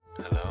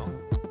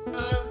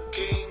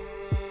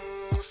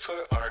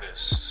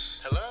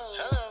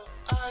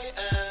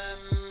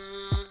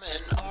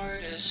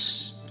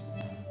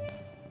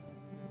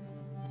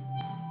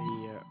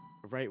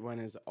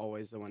is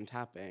always the one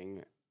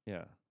tapping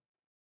Yeah.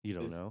 You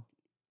don't is know?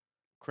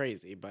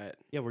 crazy, but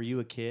Yeah, were you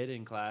a kid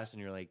in class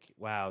and you're like,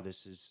 wow,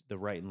 this is the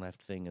right and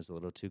left thing is a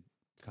little too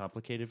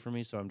complicated for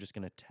me, so I'm just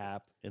going to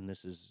tap and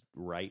this is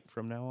right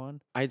from now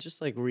on? I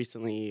just like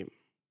recently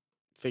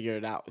figured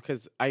it out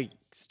because I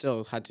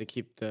still had to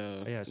keep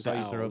Oh, yeah, I the saw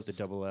you throw up L's. the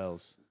double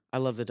L's. I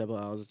love the double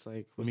L's. It's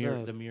like, what's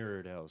up? The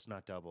mirrored L's,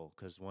 not double,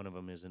 because one of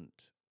them isn't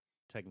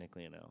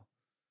technically an L.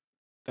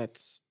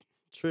 That's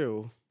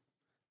true.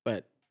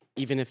 But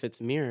even if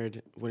it's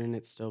mirrored, wouldn't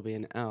it still be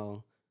an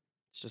L?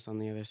 It's just on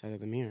the other side of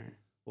the mirror.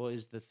 Well,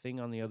 is the thing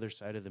on the other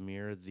side of the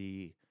mirror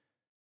the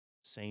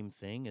same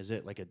thing? Is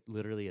it like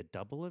literally a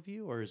double of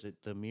you, or is it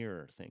the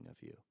mirror thing of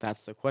you?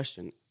 That's the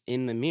question.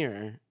 In the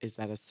mirror, is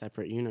that a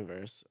separate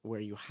universe where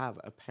you have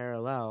a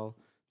parallel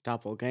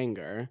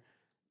doppelganger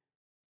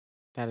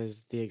that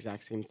is the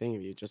exact same thing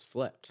of you, just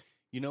flipped?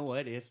 You know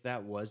what? If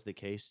that was the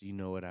case, do you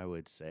know what I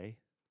would say?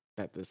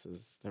 That this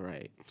is the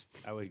right.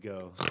 I would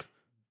go,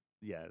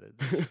 yeah.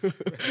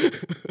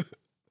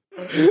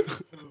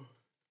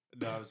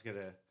 No, I was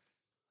gonna.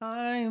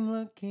 I'm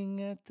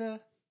looking at the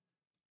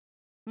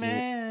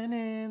man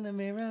in the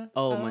mirror.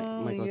 Oh,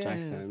 Michael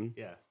Jackson.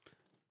 Yeah.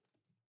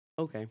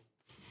 Okay.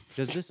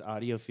 Does this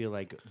audio feel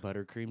like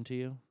buttercream to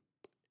you?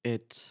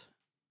 It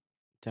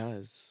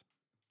does.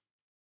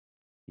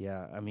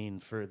 Yeah, I mean,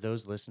 for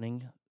those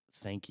listening,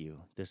 thank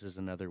you. This is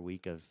another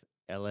week of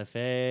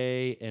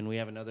LFA, and we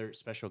have another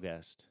special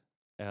guest.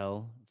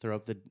 L, throw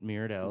up the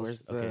mirrored L's.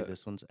 Where's Okay, the-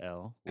 this one's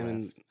L. And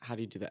then how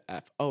do you do the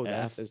F? Oh, the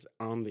F F. is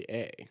on the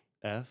A.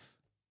 F,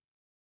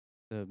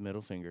 the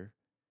middle finger.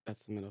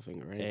 That's the middle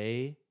finger, right?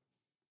 A,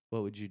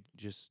 what would you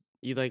just...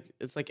 You like,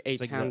 it's like A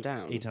it's like town what?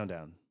 down. A-town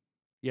down.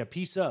 Yeah,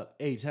 peace up,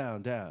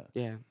 A-town down.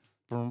 Yeah.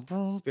 Brum,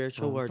 brum,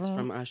 Spiritual brum, words brum.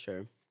 from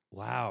Usher.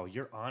 Wow,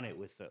 you're on it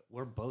with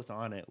we're both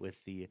on it with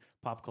the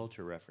pop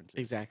culture references.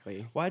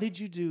 Exactly. Why did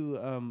you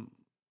do,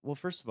 well,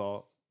 first of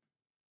all,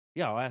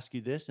 yeah, I'll ask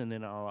you this, and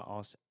then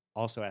I'll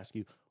also ask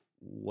you,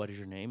 what is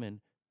your name and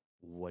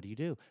what do you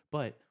do?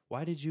 But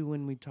why did you,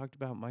 when we talked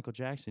about Michael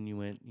Jackson,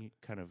 you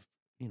kind of,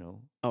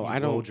 Oh, you I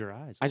don't- rolled your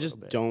eyes. I just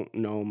don't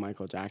know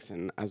Michael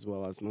Jackson as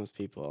well as most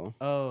people.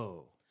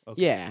 Oh, okay.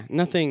 Yeah,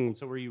 nothing.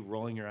 So were you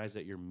rolling your eyes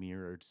at your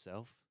mirrored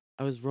self?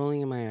 I was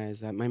rolling in my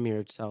eyes at my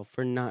mirrored self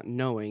for not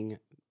knowing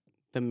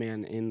the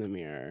man in the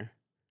mirror.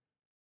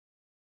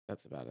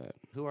 That's about it.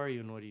 Who are you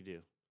and what do you do?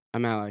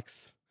 I'm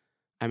Alex.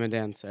 I'm a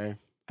dancer.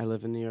 I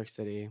live in New York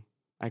City.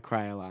 I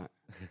cry a lot.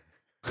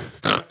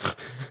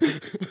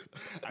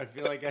 I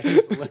feel like I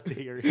just looked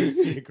at your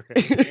Instagram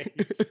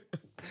page.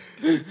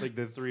 It's like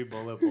the 3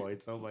 bullet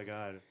points. Oh my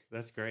God.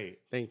 That's great.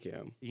 Thank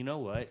you. You know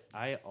what?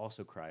 I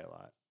also cry a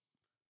lot.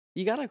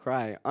 You gotta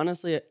cry.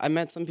 Honestly, I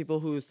met some people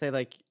who say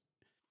like,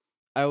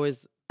 I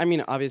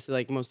mean, obviously,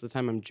 like most of the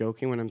time I'm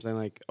joking when I'm saying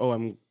like,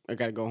 oh, I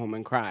gotta go home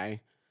and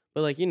cry.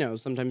 But like,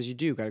 sometimes you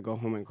do gotta go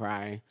home and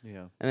cry.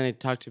 Yeah. And then I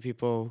talk to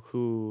people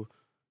who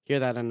hear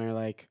that and they're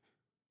like,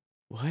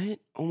 what?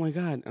 Oh my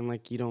God. I'm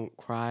like, you don't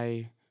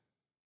cry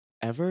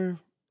ever?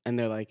 And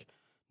they're like,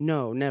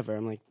 no, never.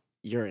 I'm like,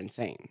 you're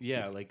insane.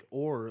 Yeah,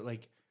 or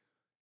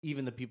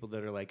even the people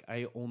that are like,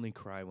 I only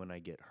cry when I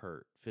get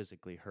hurt,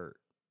 physically hurt.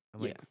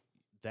 I'm like,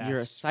 that's You're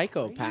a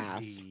psychopath.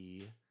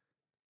 crazy.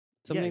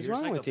 Something's you're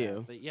a wrong with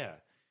you. psychopath.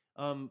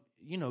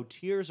 Yeah.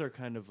 Tears are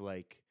kind of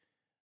like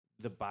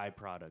the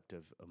byproduct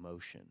of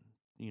emotion.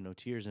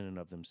 Tears in and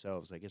of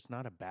themselves, like it's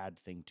not a bad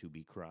thing to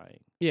be crying.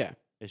 Yeah.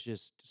 It's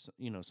just,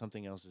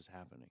 something else is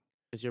happening.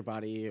 It's your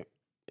body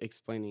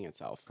explaining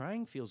itself.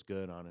 Crying feels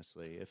good,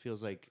 honestly. It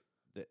feels like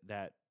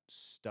that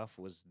stuff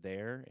was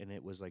there and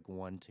it was like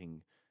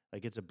wanting,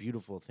 like it's a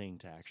beautiful thing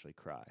to actually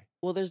cry.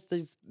 Well, there's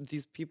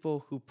these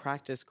people who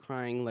practice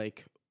crying,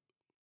 like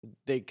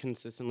they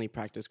consistently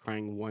practice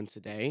crying once a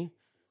day.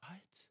 What?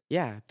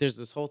 Yeah, there's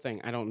this whole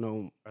thing. I don't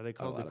know. Are they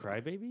called the lot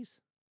about crybabies?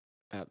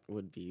 That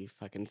would be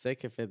fucking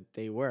sick if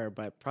they were,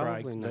 but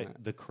probably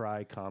not. The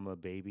cry, comma,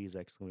 babies,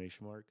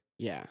 exclamation mark.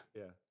 Yeah,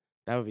 Yeah.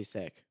 that would be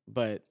sick.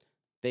 But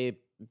they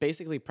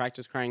basically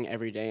practice crying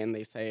every day, and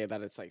they say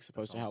that it's like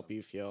supposed That's to help awesome.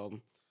 you feel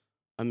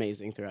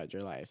amazing throughout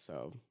your life.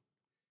 So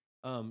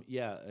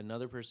Yeah,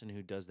 another person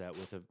who does that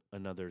with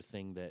another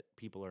thing that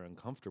people are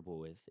uncomfortable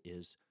with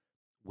is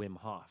Wim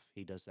Hof.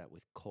 He does that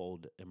with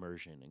cold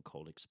immersion and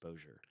cold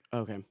exposure.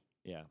 okay,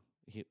 Yeah.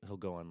 He'll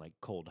go on like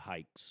cold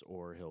hikes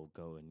or he'll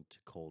go into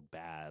cold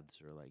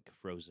baths or like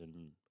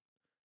frozen,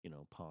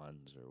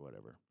 ponds or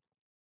whatever.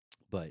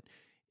 But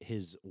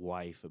his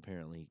wife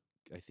apparently,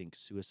 I think,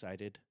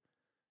 suicided.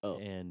 Oh.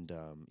 And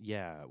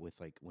with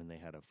like when they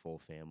had a full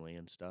family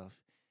and stuff.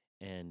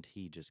 And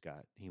he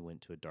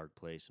went to a dark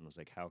place and was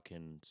like, how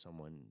can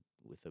someone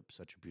with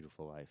such a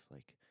beautiful life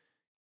like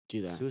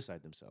do that.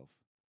 suicide themselves?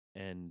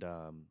 And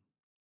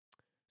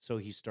so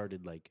he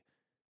started like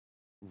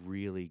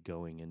really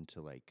going into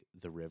like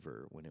the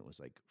river when it was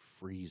like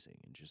freezing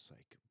and just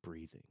like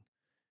breathing.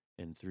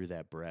 And through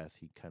that breath,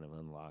 he kind of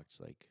unlocked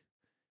like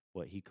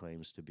what he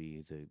claims to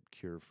be the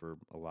cure for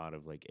a lot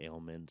of like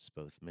ailments,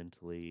 both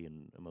mentally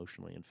and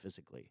emotionally and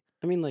physically.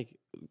 I mean, like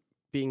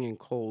being in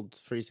cold,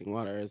 freezing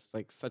water is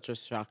like such a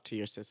shock to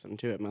your system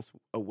too. It must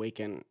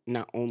awaken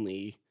not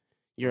only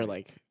your Right.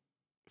 like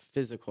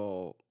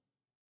physical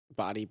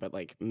body, but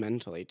like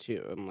mentally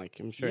too. And like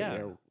I'm sure Yeah.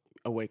 you're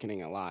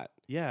awakening a lot.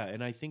 Yeah,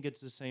 and I think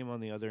it's the same on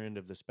the other end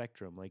of the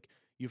spectrum. Like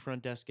you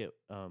front desk at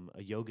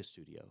a yoga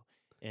studio,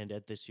 and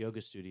at this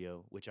yoga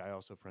studio, which I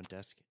also front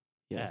desk at,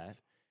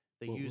 Yes.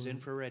 they What use would-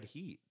 infrared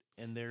heat,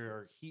 and there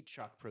are heat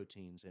shock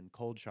proteins and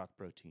cold shock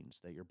proteins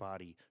that your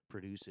body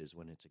produces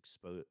when it's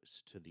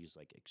exposed to these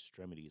like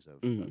extremities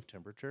Mm. of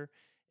temperature,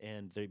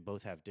 and they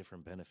both have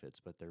different benefits,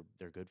 but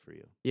they're good for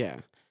you.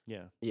 Yeah.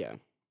 Yeah. Yeah.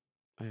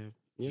 I have,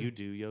 Do yeah. you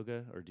do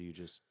yoga or do you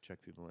just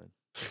check people in?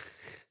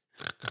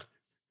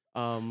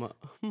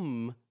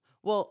 um.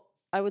 Well,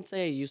 I would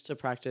say I used to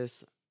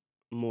practice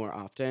more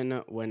often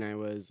when I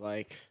was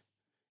like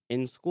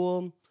in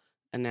school,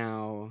 and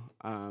now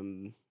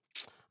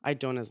I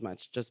don't as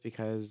much just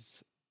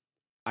because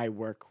I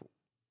work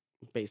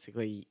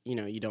basically.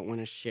 You don't want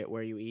to shit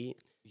where you eat.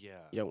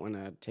 Yeah. You don't want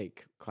to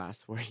take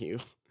class where you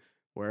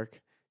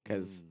work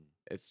because Mm.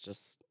 it's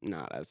just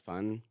not as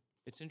fun.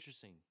 It's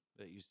interesting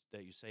that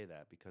you say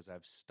that because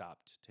I've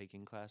stopped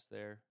taking class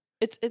there.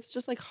 It's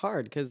just like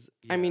hard because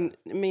I mean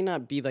it may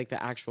not be like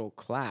the actual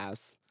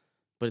class,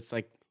 but it's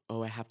like,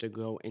 oh, I have to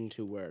go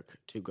into work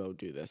to go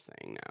do this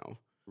thing now,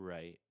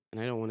 Right.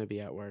 and I don't want to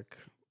be at work.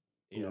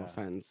 No Yeah.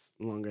 offense,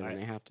 longer than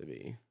I have to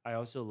be. I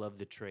also love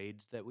the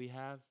trades that we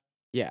have,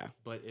 Yeah.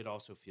 but it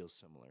also feels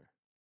similar.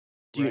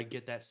 Do Where you- I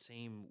get that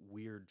same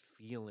weird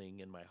feeling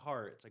in my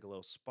heart. It's like a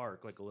little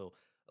spark, like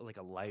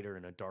a lighter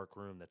in a dark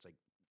room that's like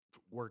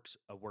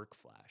a work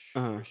flash.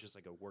 Uh-huh. Where it's just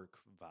like a work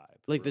vibe.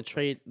 Like real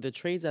quick. the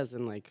trades as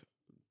in like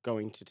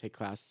going to take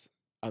class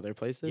other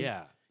places.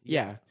 Yeah.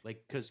 Yeah.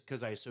 Like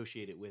because I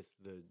associate it with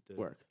the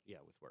Work. Yeah,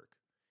 with work.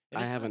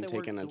 I it's not haven't that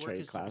work- taken a the work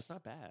trade is- class It's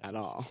not bad at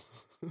all.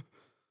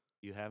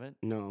 You haven't?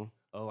 No.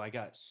 Oh, I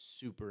got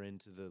super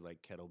into the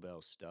like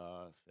kettlebell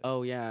stuff. and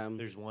Oh yeah.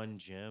 There's one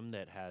gym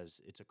that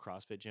it's a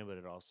CrossFit gym, but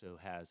it also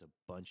has a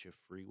bunch of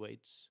free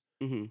weights,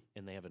 Mm-hmm.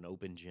 and they have an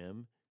open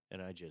gym,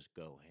 and I just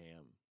go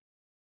ham.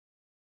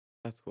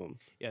 That's cool.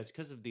 Yeah, it's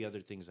because of the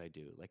other things I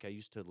do. Like I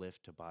used to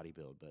lift to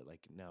bodybuild, but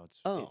like now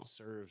Oh. it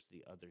serves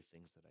the other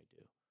things that I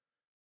do.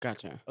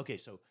 Gotcha. Okay,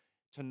 so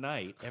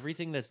tonight,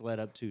 everything that's led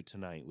up to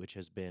tonight, which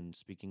has been,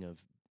 speaking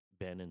of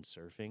Ben and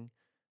surfing,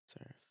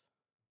 Surf.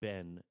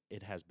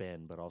 it has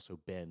Ben, but also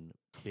Ben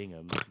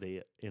Bingham,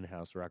 the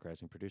in-house Rock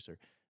Rising producer.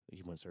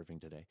 He went surfing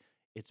today.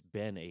 It's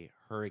been a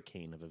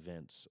hurricane of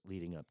events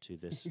leading up to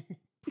this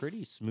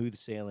pretty smooth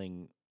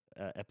sailing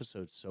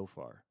episode so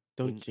far.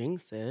 Don't Wouldn't-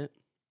 jinx it.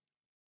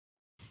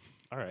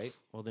 All right,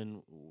 well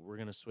then we're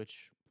gonna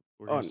switch.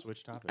 We're Oh, gonna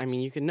switch topics. I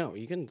mean, you can No.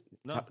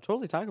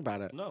 totally talk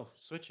about it. no,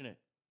 switching it.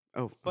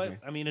 Oh, But okay.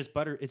 I mean, it's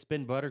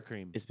been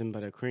buttercream. It's been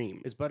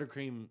buttercream. It's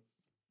buttercream,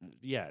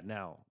 yeah,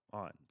 now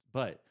on.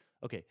 But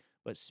okay,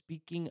 but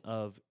speaking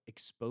of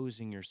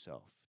exposing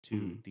yourself to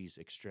Mhm. these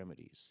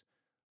extremities,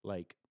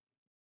 like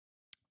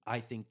I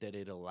think that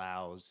it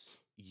allows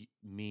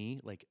me,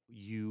 like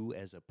you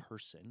as a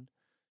person,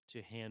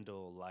 to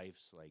handle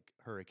life's like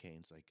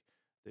hurricanes, like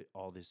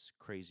all this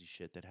crazy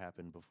shit that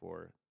happened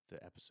before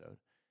the episode.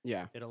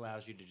 Yeah. It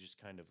allows you to just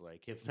kind of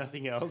like, if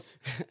nothing else,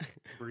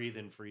 breathe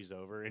and freeze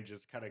over and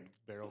just kind of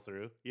barrel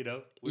through. You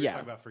know, we were Yeah.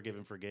 talking about forgive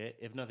and forget.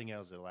 If nothing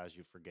else, it allows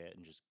you to forget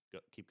and just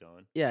keep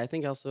going. Yeah, I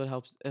think also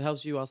it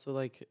helps you also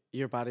like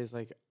your body's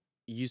like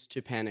used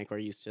to panic or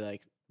used to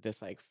like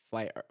this like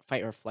fight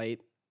or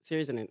flight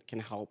series, and it can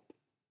help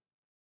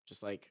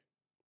just like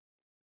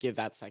give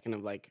that second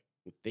of like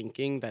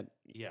thinking that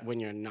Yeah. when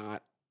you're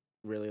not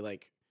really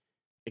like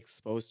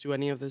exposed to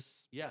any of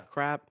this Yeah.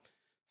 crap,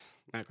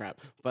 not crap,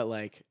 but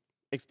like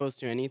exposed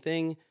to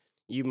anything,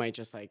 you might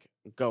just like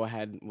go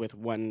ahead with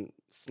one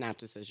snap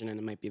decision and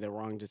it might be the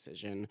wrong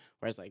decision.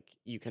 Whereas like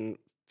you can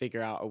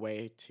figure out a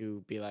way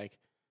to be like,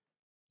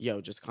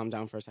 yo, just calm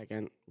down for a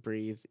second,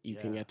 breathe, you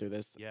can Yeah. get through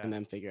this, Yeah. and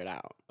then figure it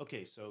out.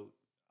 Okay, so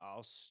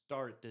I'll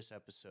start this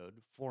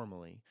episode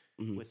formally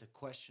Mhm. with a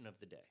question of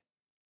the day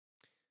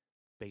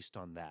based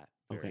on that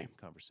very Okay.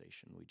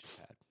 conversation we just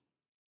had.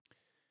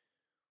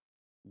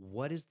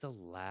 What is the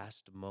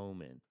last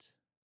moment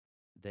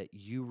that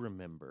you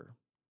remember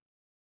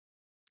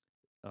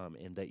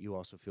and that you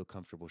also feel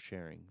comfortable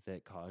sharing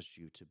that caused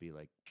you to be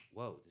like,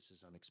 whoa, this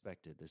is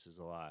unexpected. This is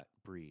a lot.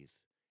 Breathe.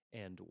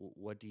 And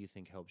what do you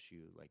think helps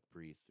you like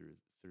breathe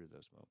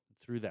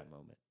through that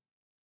moment?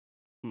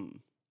 Hmm.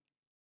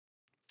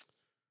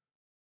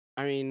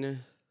 I mean,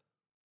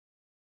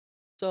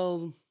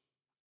 so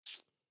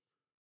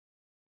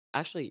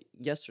actually,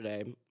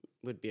 yesterday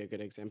would be a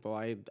good example.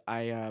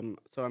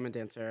 So I'm a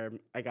dancer.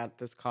 I got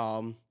this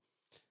call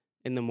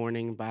in the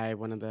morning by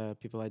one of the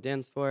people I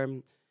dance for.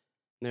 And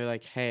they're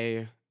like,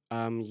 "Hey,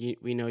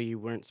 we know you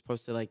weren't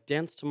supposed to like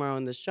dance tomorrow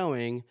in the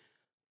showing,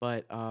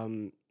 but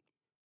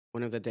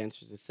one of the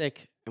dancers is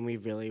sick, and we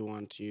really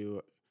want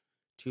you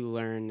to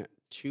learn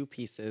two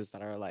pieces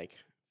that are like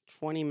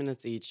 20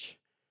 minutes each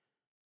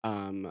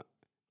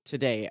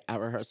today at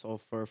rehearsal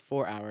for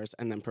 4 hours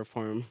and then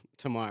perform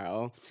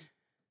tomorrow."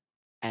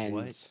 And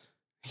What?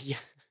 yeah.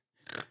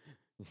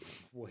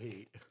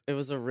 Wait. It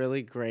was a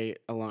really great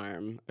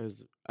alarm. It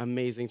was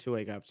amazing to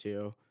wake up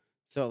to.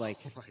 So like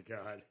Oh my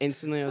God.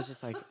 instantly I was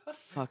just like,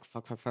 fuck,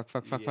 fuck, fuck, fuck,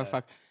 fuck, fuck, fuck, Yeah.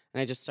 fuck.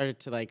 And I just started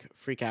to like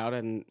freak out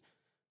and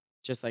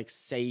just like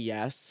say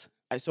yes.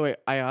 So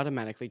I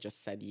automatically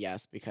just said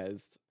yes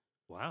because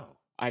Wow.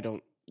 I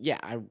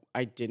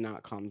did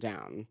not calm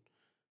down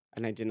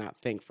and I did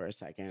not think for a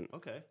second.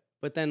 Okay.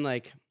 But then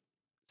like,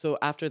 so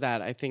after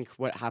that, I think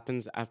what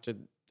happened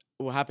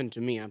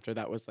to me after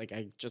that was like,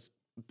 I just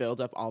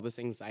build up all this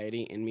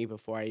anxiety in me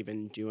before I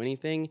even do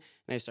anything.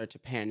 And I start to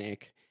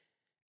panic.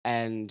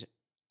 And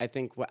I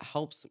think what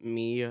helps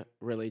me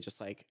really just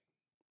like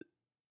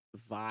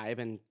vibe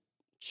and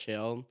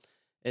chill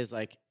is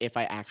like if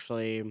I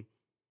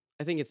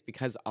think it's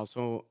because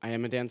also I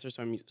am a dancer,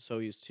 so I'm so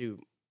used to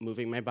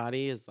moving my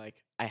body is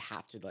like I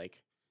have to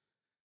like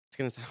it's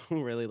gonna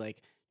sound really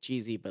like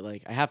cheesy, but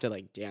like I have to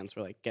like dance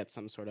or like get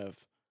some sort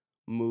of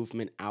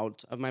movement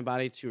out of my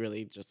body to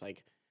really just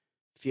like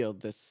feel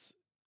this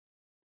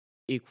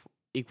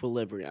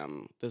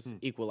equilibrium, this Hmm.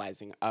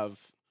 equalizing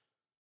of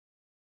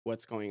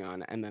what's going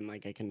on, and then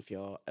like I can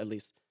feel at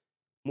least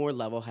more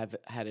level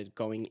headed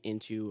going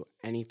into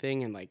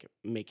anything and like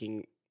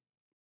making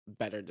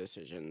better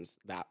decisions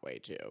that way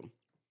too.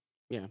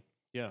 Yeah.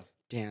 Yeah.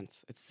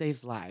 Dance. It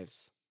saves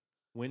lives.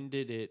 When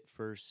did it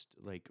first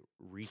like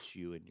reach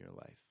you in your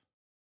life?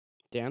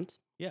 Dance?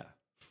 Yeah.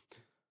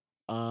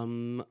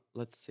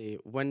 Let's see.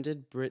 When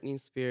did Britney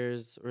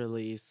Spears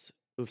release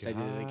Oops, I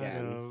Did It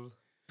Again?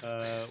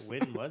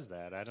 When was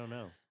that? I don't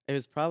know. It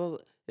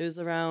was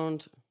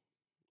around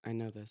I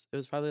know this. It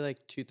was probably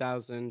like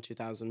 2000,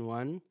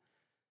 2001.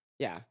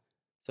 Yeah.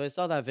 So I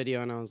saw that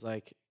video and I was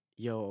like,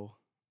 yo,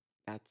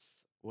 that's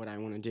what I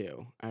want to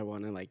do. I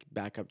want to like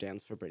backup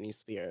dance for Britney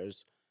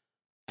Spears.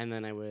 And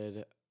then I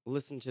would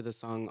listen to the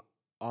song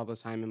all the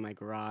time in my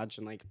garage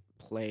and like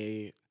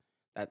play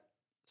that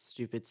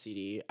stupid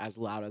CD as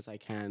loud as I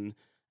can.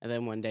 And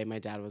then one day my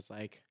dad was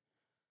like,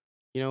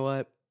 you know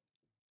what?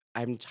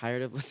 I'm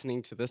tired of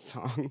listening to this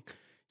song.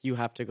 You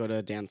have to go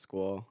to dance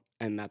school,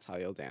 and that's how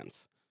you'll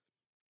dance.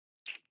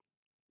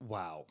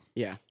 Wow.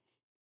 Yeah.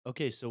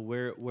 Okay, so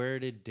where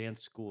did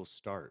dance school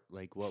start?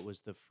 Like, what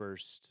was the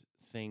first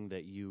thing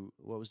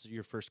what was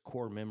your first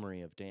core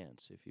memory of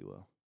dance, if you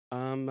will?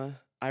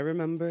 I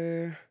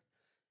remember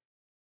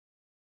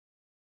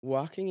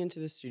walking into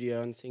the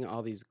studio and seeing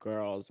all these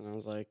girls, and I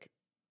was like,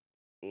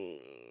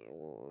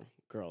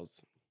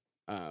 girls,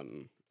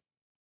 um,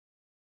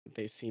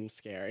 they seem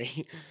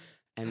scary.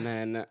 And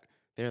then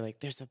they're like,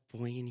 there's a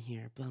boy in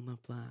here, blah, blah,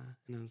 blah.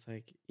 And I was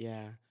like,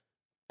 yeah.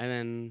 And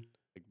then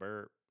Like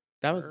burp.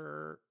 that was,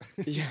 burp.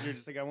 yeah. You're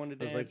just like, I want to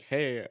I was dance. like,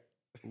 hey,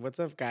 what's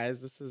up, guys?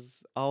 This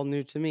is all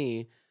new to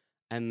me.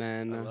 And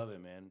then I love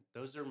it, man.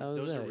 Those are that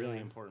was really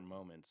yeah. important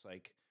moments.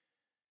 Like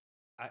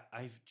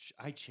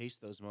I chase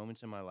those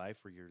moments in my life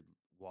where you're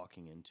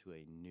walking into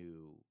a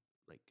new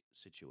like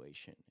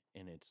situation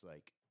and it's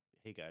like,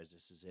 hey guys,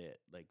 this is it.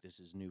 Like this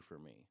is new for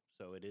me.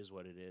 So it is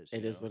what it is.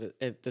 It is what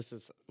this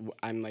is.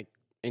 I'm like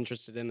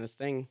interested in this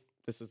thing.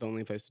 This is the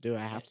only place to do it.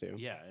 I have to.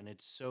 Yeah, and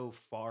it's so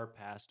far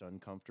past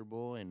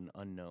uncomfortable and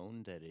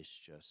unknown that it's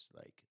just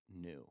like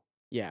new.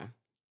 Yeah.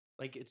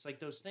 Like it's like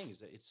those things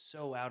that it's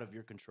so out of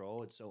your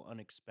control, it's so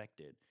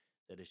unexpected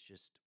that it's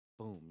just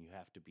boom, you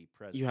have to be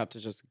present. You have to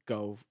just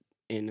go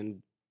in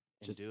and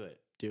just do it.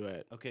 Do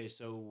it. Okay,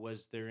 so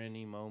was there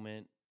any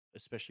moment,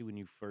 especially when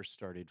you first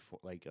started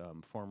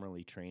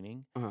formally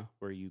training,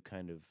 where you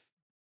kind of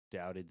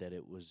doubted that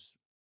it was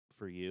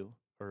for you,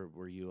 or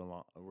were you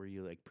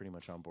like pretty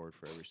much on board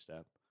for every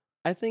step?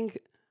 I think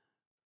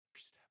Every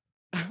step.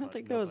 I don't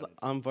think I was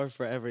on board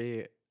for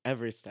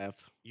every step.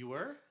 You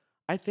were?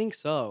 I think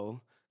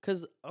so.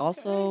 Cause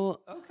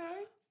also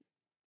okay.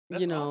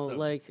 That's awesome.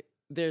 Like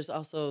there's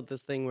also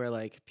this thing where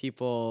like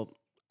people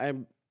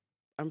I'm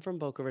from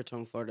Boca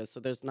Raton, Florida, so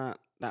there's not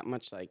that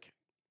much like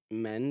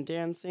men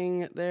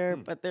dancing there,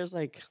 but there's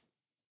like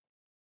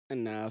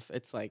enough.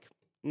 It's like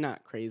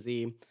not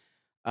crazy.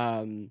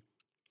 And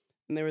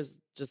there was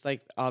just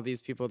like all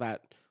these people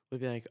that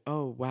would be like,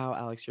 "Oh, wow,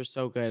 Alex, you're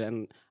so good."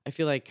 And I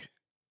feel like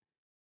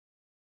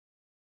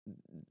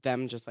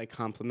them just like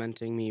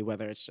complimenting me,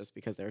 whether it's just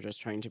because they're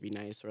just trying to be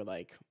nice or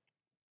like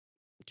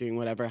doing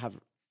whatever, have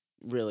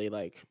really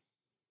like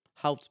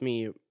helped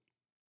me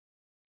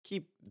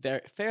keep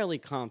fairly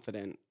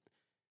confident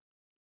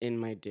in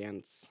my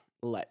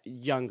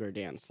younger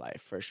dance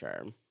life for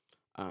sure.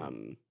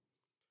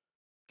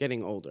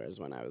 Getting older is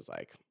when I was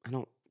like, I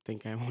don't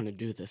think I want to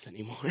do this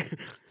anymore.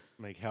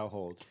 Like how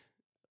old?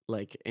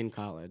 Like in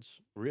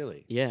college.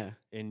 Really? Yeah.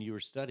 And you were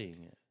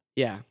studying it?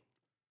 Yeah.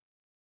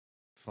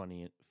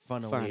 Funnily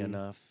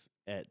enough,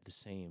 at the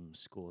same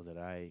school that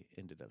I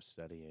ended up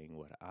studying,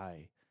 what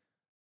I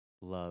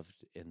loved,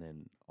 and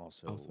then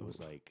also was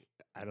like,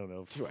 I don't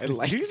know. Do I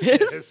like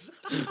this?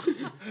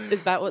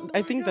 Is that what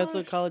I think? That's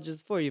what college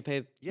is for. You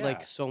pay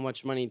like so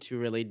much money to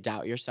really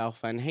doubt yourself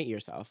and hate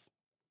yourself.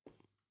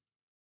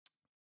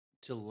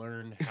 To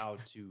learn how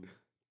to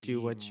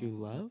do what you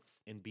love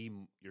and be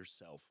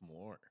yourself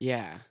more.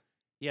 Yeah.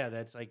 Yeah,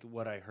 that's like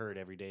what I heard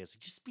every day. It's like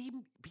just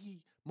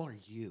more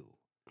you.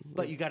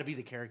 But you got to be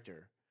the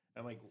character.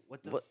 I'm like,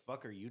 what the What-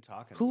 fuck are you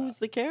talking Who's about?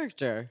 the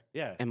character?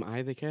 Yeah. Am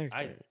I the character?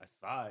 I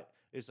thought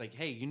it's like,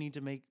 hey, you need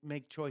to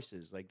make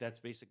choices. Like that's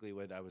basically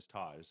what I was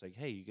taught. It's like,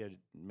 hey, you got to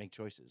make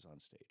choices on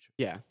stage.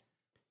 Yeah,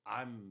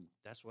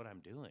 That's what I'm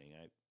doing.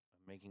 I'm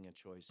making a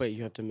choice. but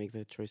you have to make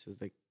the choices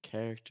the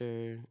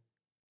character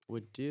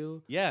would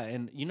do. Yeah,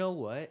 and you know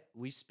what?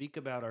 We speak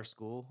about our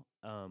school.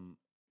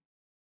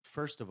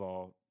 First of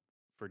all,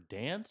 for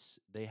dance,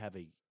 they have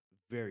a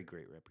very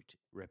great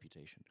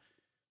reputation.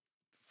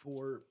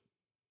 For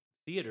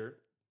theater,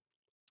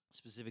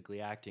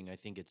 specifically acting, I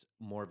think it's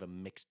more of a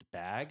mixed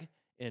bag.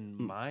 And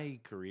Mm. my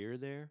career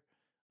there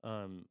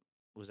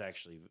was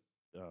actually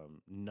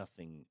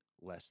nothing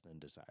less than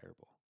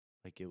desirable.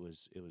 Like it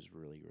was really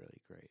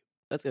really great.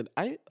 That's good.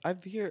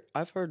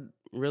 I've heard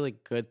really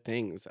good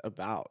things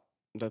about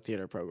the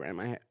theater program.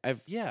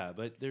 I've Yeah,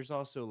 but there's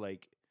also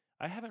like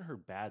I haven't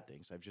heard bad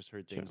things. I've just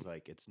heard Sure. things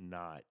like it's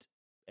not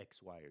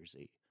X, Y, or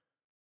Z.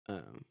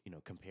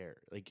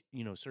 Compare. Like,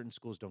 certain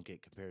schools don't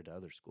get compared to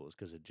other schools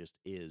because it just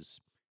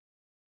is.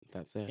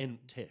 that's it.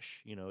 And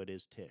Tish, it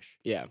is Tish.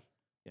 Yeah.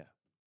 Yeah.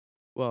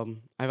 Well,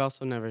 I've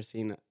also never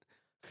seen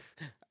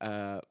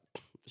a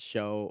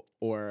show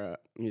or a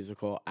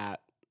musical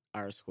at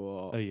our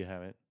school. Oh, you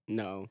haven't?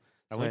 No.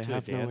 I So went to a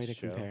have no way dance to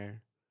show.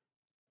 compare.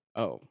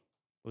 Oh,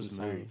 Was I'm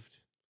sorry. moved.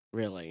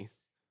 really?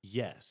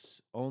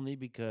 Yes, only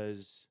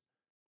because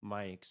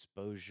my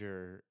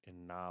exposure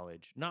and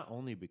knowledge, not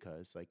only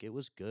because like it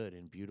was good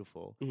and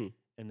beautiful Mhm.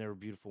 and there were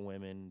beautiful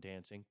women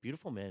dancing,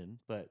 beautiful men,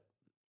 but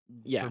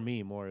Yeah. for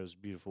me more it was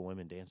beautiful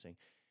women dancing.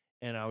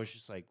 And I was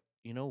just like,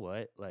 you know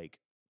what? Like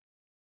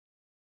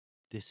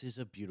this is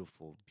a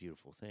beautiful,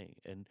 beautiful thing.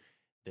 And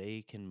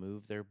they can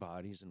move their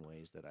bodies in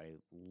ways that I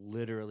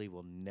literally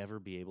will never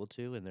be able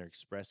to. And they're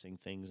expressing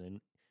things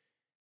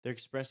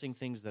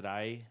that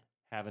I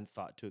haven't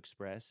thought to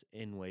express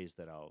in ways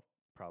that I'll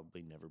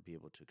probably never be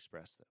able to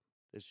express them.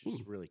 It's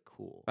just really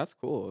cool. That's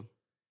cool.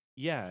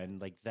 Yeah, and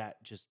like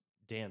that just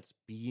dance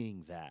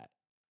being that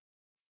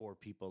for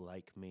people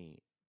like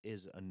me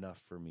is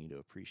enough for me to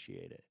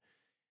appreciate it.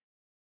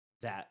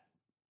 That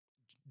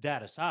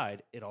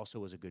aside, it also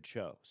was a good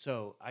show.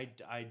 So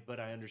but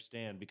I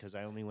understand because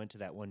I only went to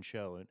that one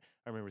show, and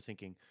I remember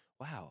thinking,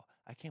 wow,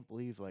 I can't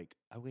believe like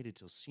I waited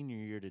till senior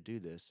year to do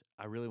this.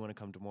 I really want to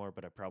come to more,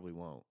 but I probably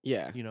won't.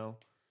 Yeah.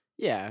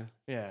 Yeah.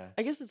 Yeah.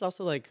 I guess it's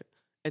also like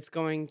it's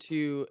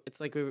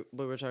like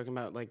what we're talking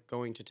about, like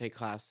going to take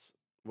class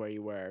where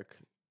you work.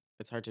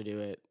 It's hard to do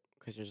it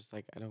because you're just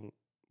like, I don't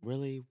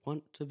really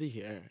want to be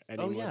here Oh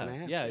anymore yeah, than I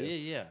have yeah, to.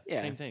 yeah.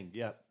 Yeah. Same thing.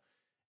 Yep.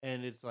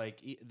 And it's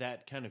like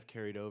that kind of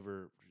carried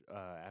over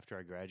after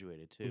I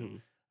graduated too.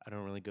 Mhm. I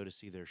don't really go to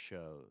see their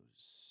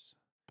shows.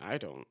 I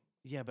don't.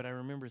 Yeah, but I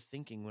remember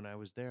thinking when I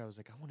was there, I was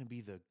like, I want to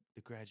be the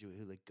graduate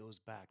who like goes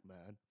back,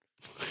 man,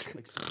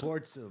 like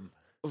supports them.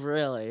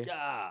 Really?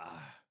 Yeah,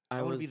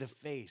 I want to be the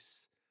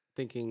face.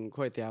 Thinking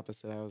quite the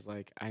opposite. I was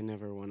like, I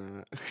never want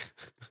to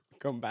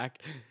come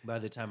back. By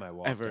the time I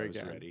walked, Ever I was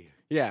again. ready.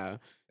 Yeah.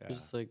 Yeah. You're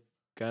just like,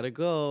 gotta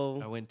go.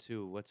 I went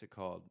to what's it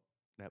called?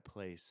 That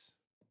place.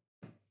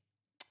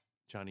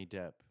 Johnny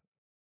Depp.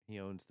 He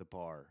owns the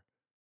bar.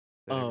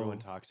 That everyone Oh.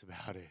 talks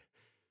about it.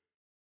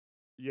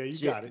 Yeah, you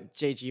got it.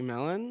 JG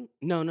Mellon?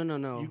 No.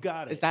 You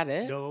got it. Is that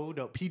it? No.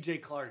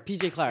 PJ Clark.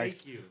 PJ Clark's.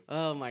 Thank you.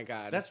 Oh my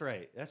God. That's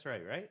right.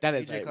 Right? That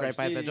is PJ right, Clark's.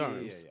 right by the Yeah.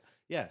 dorms.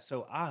 Yeah.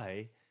 So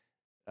I,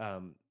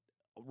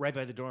 right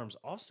by the dorms,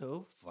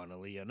 also,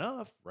 funnily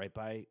enough, right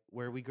by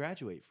where we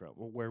graduate from,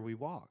 or where we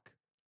walk,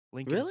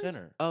 Lincoln Really?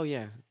 Center. Oh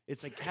yeah.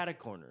 It's like cat a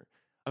corner.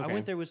 Okay. I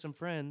went there with some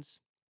friends.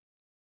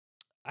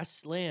 I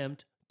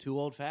slammed 2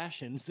 old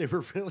fashions. They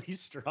were really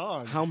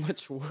strong. How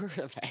much were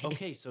they?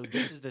 Okay, so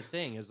this is the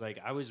thing, is like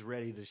I was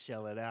ready to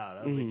shell it out.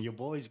 I was like, your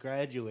boy's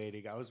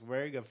graduating. I was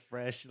wearing a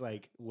fresh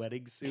like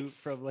wedding suit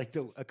from like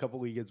a couple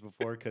weekends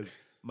before because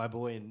my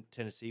boy in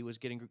Tennessee was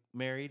getting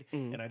married,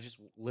 and I just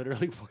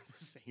literally wore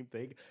the same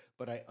thing,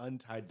 but I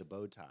untied the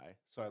bow tie,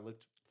 so I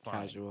looked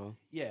fine. Casual.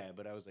 Yeah,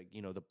 but I was like,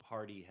 the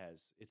party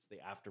it's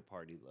the after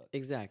party look.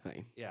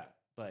 Exactly. Yeah,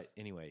 but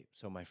anyway,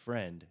 so my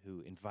friend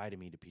who invited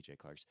me to PJ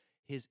Clark's,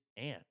 his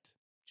aunt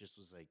just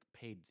was like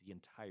paid the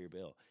entire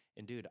bill.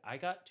 And dude, I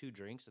got 2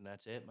 drinks and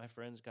that's it. My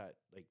friends got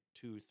like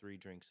 2-3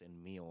 drinks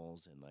and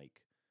meals and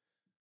like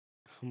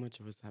How much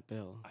was that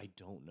bill? I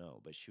don't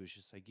know, but she was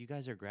just like, "You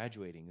guys are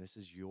graduating. This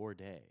is your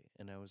day."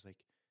 And I was like,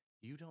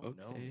 "You don't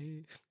know."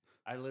 Okay.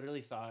 I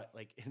literally thought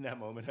like in that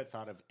moment I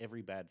thought of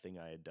every bad thing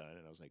I had done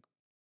and I was like,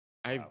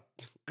 wow.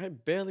 I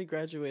barely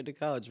graduated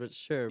college, but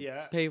sure.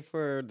 Yeah. Pay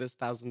for this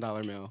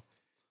 $1,000 meal.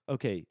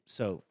 Okay,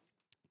 so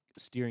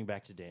steering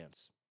back to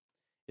dance.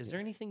 Is there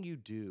anything you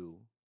do?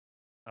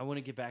 I want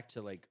to get back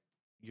to like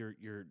your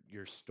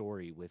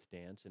story with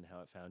dance and how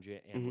it found you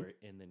and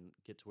and then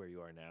get to where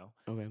you are now.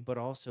 Okay. But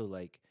also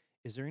like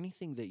is there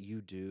anything that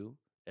you do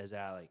as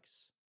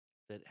Alex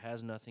that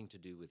has nothing to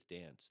do with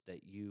dance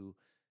that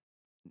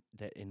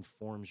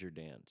informs your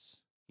dance,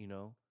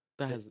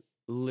 That has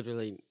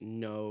literally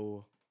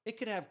no. It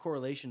could have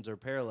correlations or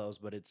parallels,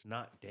 but it's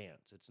not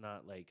dance. It's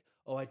not like,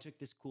 oh, I took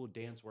this cool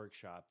dance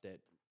workshop that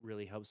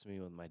really helps me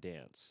with my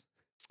dance.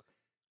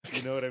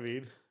 You know what I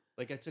mean?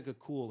 Like I took a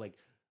cool like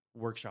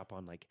workshop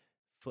on like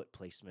foot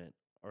placement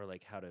or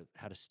like how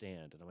to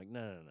stand, and I'm like,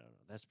 no.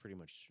 That's pretty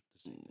much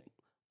the same thing.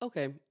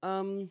 Okay.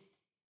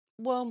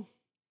 Well,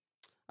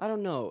 I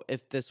don't know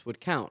if this would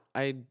count.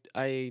 I'm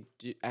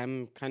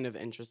kind of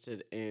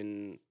interested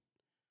in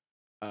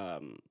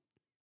um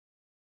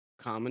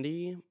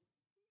comedy.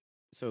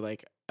 So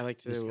like I like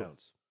to This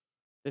counts.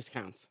 This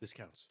counts. This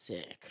counts.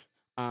 Sick.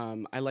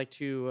 I like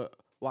to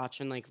watch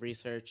and like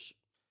research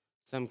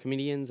some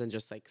comedians and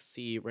just like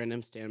see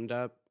random stand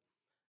up.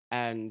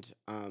 And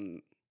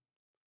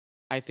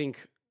I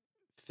think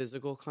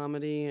physical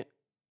comedy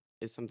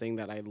is something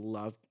that I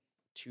love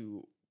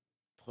to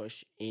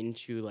push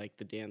into like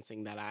the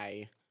dancing that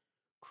I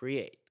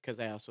create, because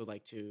I also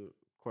like to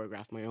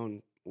choreograph my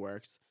own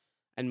works.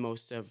 And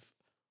most of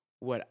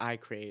what I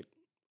create,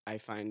 I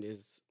find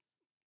is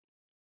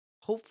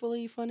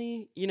hopefully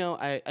funny.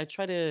 I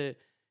try to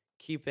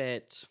keep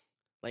it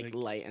like Like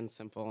light and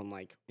simple and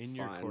like in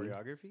your fun.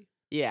 choreography?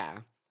 Yeah.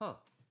 Huh.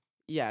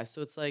 Yeah.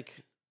 So it's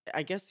like,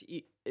 I guess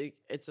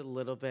it's a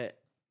little bit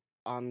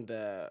on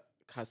the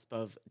cusp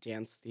of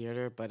dance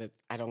theater, but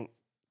I don't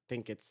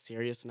think it's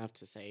serious enough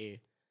to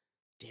say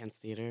dance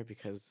theater,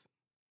 because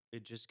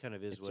It just kind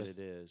of is it what just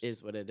it is.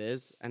 is what it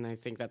is. And I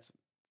think that's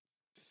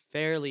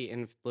fairly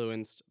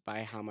influenced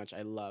by how much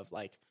I love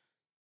like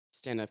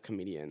stand up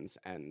comedians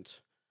and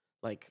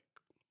like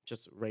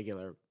just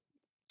regular,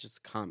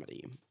 just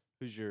comedy.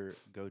 Who's your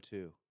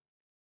go-to?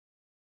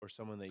 Or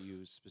someone that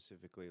you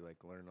specifically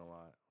like learn a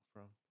lot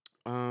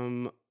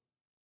from?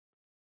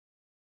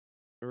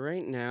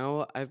 Right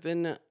now I've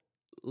been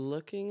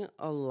looking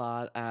a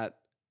lot at,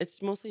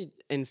 it's mostly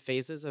in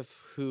phases of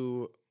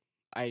who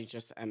I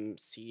just am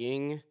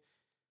seeing.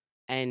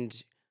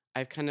 And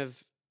I've kind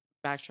of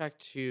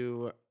backtracked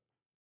to,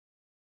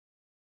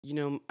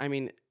 I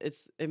mean,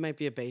 it might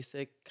be a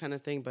basic kind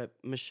of thing, but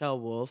Michelle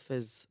Wolf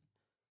is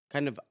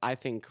kind of, I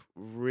think,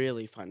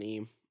 really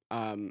funny.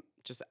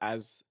 Just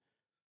as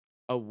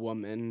a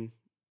woman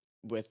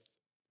with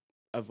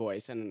a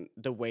voice, and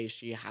the way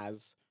she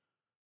has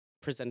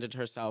presented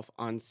herself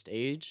on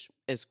stage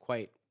is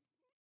quite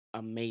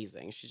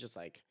amazing. She just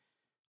like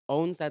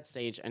owns that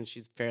stage, and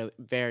she's very,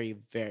 very,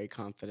 very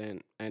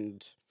confident.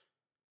 And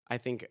I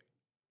think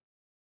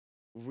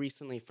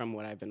recently, from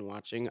what I've been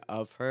watching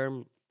of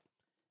her,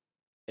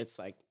 it's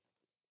like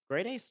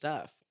grade A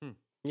stuff. Hmm.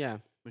 Yeah.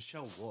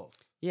 Michelle Wolf.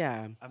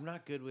 Yeah. I'm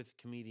not good with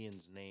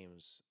comedians'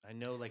 names. I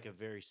know like a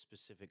very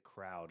specific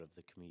crowd of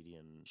the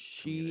comedian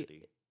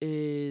community.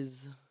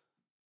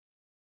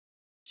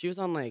 She was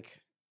on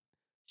like,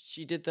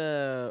 she did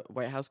the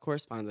White House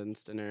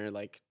Correspondents' Dinner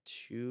like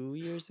 2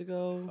 years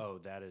ago. Oh,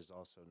 that is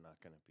also not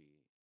going to be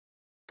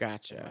in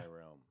Gotcha. my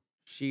realm.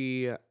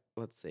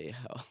 Let's see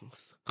how.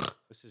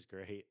 This is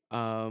great.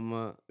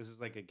 Um, This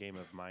is like a game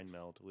of mind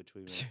melt, which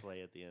we may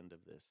play at the end of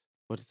this.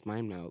 what is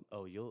Mind Melt?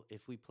 Oh,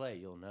 if we play,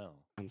 you'll know.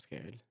 I'm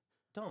scared.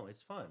 Don't.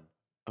 It's fun.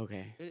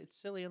 Okay. It's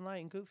silly and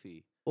light and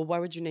goofy. Well, why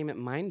would you name it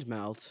Mind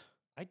Melt?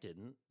 I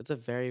didn't. It's a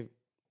very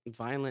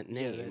violent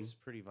name. Yeah, that's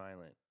pretty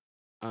violent.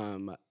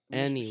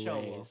 Anyways.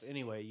 Wolf.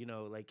 Anyway,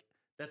 like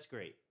that's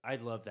great. I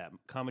love that.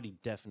 Comedy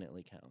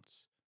definitely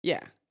counts.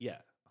 Yeah. Yeah.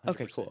 100%.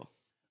 Okay, cool.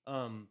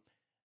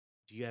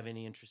 Do you have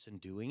any interest in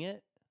doing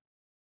it?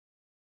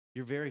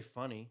 You're very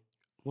funny.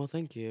 Well,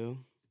 thank you.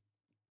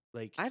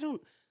 Like I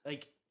don't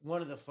like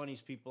one of the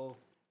funniest people,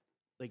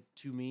 like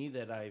to me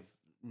that I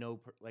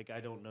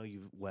don't know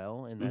you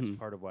well, and that's Mhm.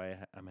 part of why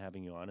I'm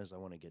having you on is I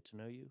want to get to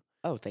know you.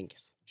 Oh,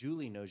 thanks.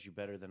 Julie knows you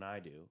better than I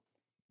do,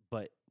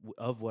 but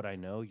of what I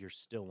know, you're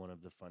still one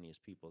of the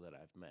funniest people that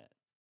I've met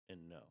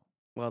and know.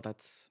 Well,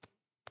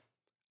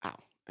 ow,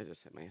 I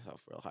just hit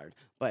myself real hard.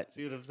 But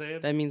See what I'm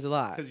saying? that means a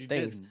lot. Because you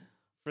Thanks. didn't.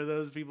 For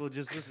those people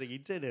just listening, he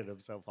did hit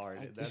himself hard,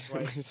 I and that's just why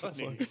hit it's myself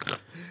funny.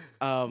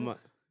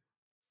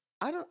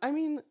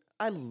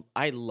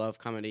 I love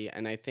comedy,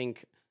 and I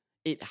think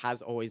it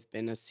has always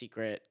been a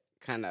secret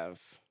kind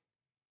of,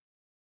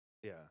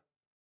 Yeah.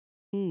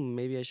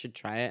 maybe I should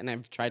try it. And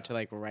I've tried to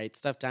like write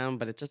stuff down,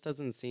 but it just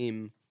doesn't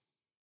seem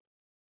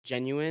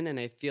genuine. And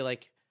I feel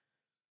like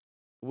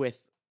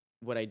with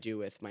what I do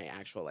with my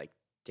actual like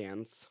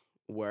dance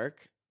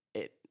work,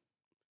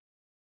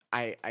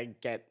 I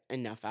get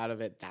enough out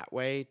of it that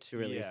way to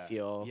really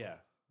feel Yeah,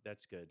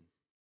 that's good.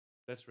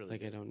 That's really like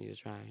good. I don't need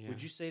to try. Yeah.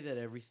 Would you say that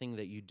everything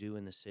that you do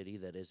in the city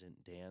that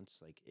isn't dance,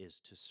 like, is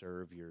to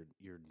serve your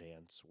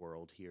dance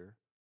world here?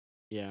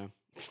 Yeah.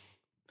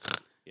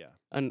 Yeah.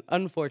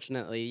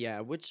 Unfortunately,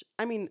 yeah. Which,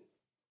 I mean,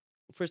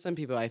 for some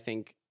people, I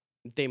think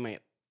they might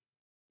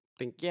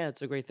think, yeah,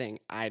 it's a great thing.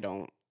 I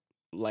don't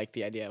like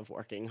the idea of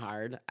working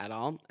hard at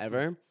all,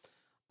 ever.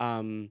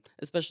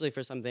 Especially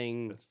for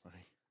something That's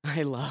funny.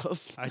 I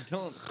love. I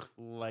don't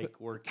like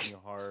working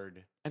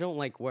hard. I don't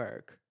like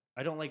work.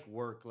 I don't like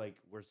work like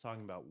we're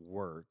talking about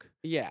work.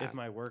 Yeah. If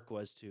I were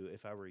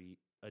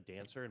a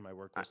dancer and my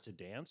work was to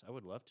dance, I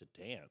would love to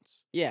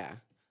dance. Yeah.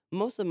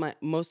 Most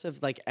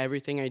of like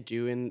everything I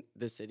do in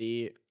the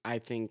city, I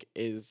think,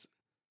 is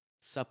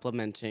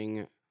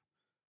supplementing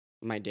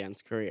my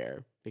dance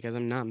career because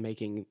I'm not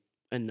making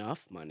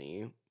enough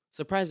money.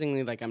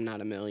 Surprisingly, like I'm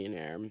not a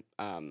millionaire.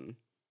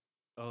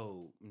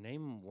 Oh,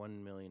 name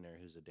one millionaire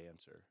who's a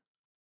dancer.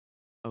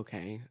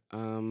 Okay.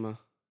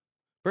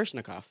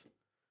 Bershnikov.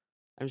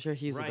 I'm sure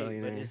he's a Right, but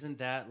billionaire. isn't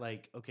that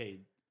like okay?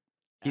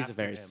 He's a After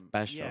very him,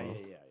 special.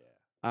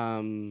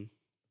 yeah.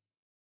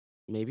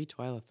 Maybe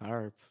Twyla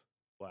Tharp.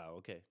 Wow.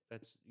 Okay,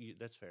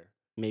 that's fair.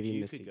 Maybe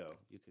You Missy. could go.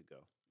 You could go.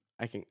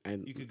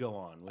 You could go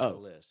on with the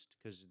list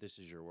because this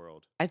is your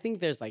world. I think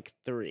there's like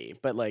 3,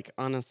 but like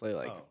honestly,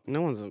 like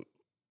no one's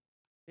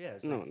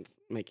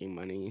making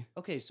money.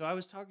 Okay, so I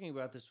was talking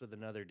about this with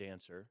another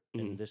dancer,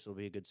 and this will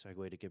be a good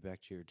segue to get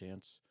back to your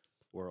dance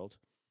world.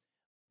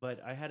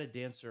 But I had a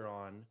dancer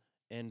on,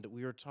 and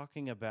we were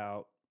talking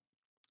about.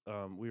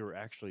 We were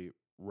actually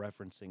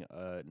referencing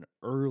an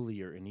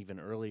earlier and even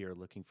earlier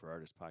Looking for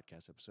Artists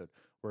podcast episode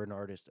where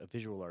a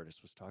visual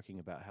artist, was talking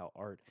about how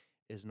art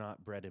is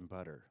not bread and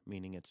butter,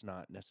 meaning it's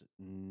not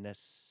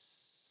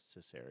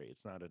necessary.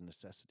 It's not a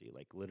necessity,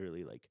 like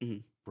literally like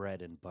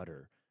bread and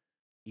butter.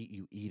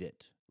 You eat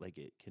it, like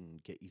it can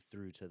get you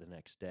through to the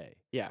next day.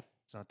 Yeah.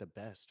 It's not the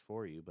best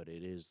for you, but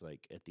it is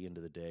like at the end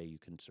of the day, you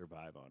can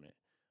survive on it.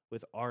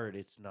 With art,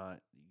 it's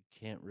not, you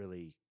can't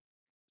really,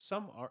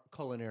 some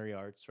culinary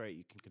arts, right?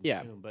 You can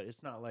consume, but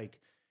it's not like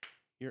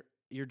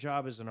your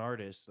job as an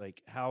artist.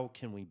 Like, how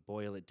can we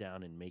boil it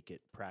down and make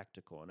it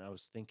practical? And I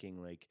was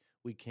thinking, like,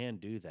 we can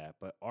do that,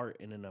 but art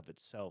in and of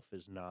itself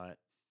is not.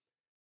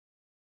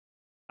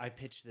 I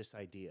pitched this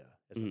idea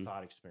as a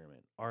thought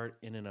experiment. Art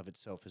in and of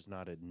itself is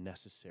not a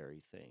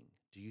necessary thing.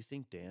 Do you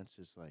think dance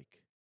is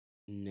like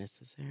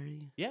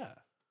necessary? Yeah.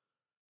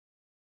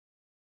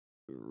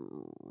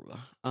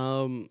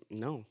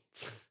 No.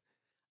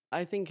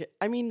 I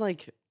mean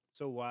like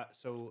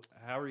so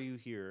how are you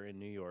here in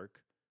New York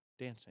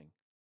dancing?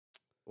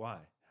 Why?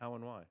 How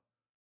and why?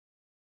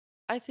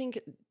 I think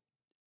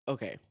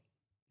okay,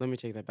 let me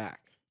take that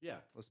back. Yeah,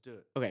 let's do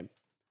it. Okay.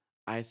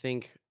 I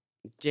think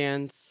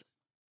dance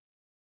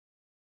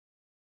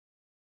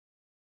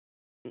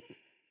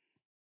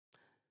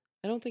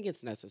I don't think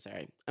it's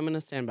necessary. I'm going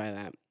to stand by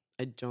that.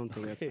 I don't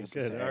think that's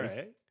necessary. Good. All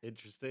right.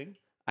 Interesting.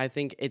 I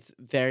think it's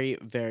very,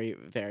 very,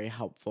 very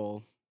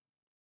helpful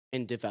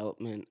in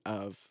development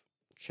of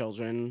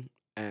children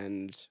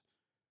and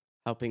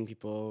helping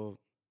people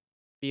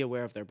be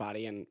aware of their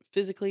body and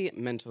physically,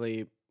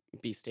 mentally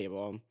be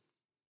stable.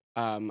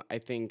 I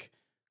think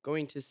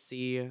going to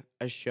see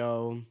a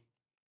show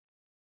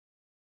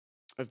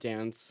of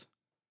dance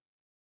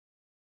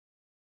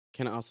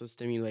can also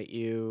stimulate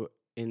you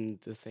in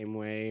the same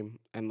way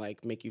and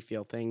like make you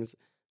feel things.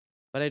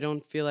 But I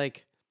don't feel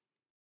like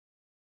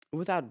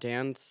without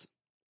dance,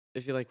 I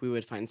feel like we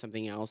would find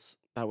something else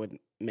that would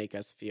make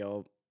us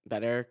feel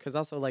better. Cause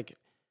also like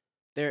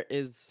there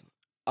is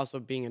also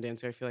being a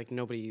dancer, I feel like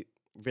nobody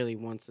really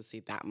wants to see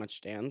that much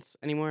dance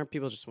anymore.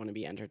 People just want to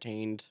be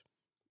entertained,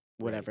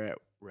 whatever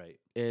it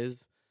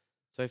is.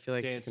 So I feel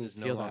like dance you can is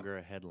feel no longer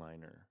a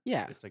headliner.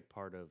 Yeah. It's like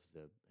part of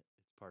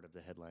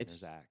the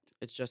headliner's act.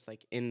 It's just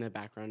like in the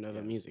background of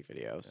a music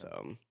video. Yeah.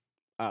 So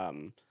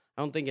I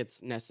don't think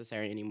it's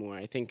necessary anymore.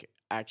 I think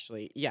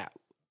actually,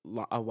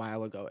 a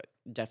while ago it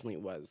definitely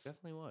was.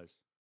 Definitely was.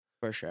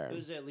 For sure. It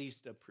was at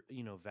least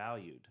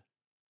valued.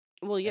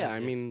 Well, yeah, I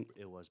mean,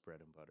 it was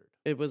bread and buttered.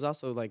 It was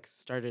also like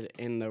started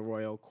in the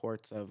royal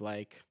courts of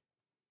like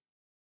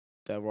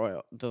the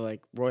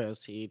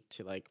royalty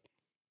to like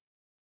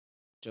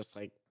just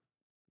like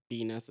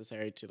be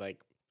necessary to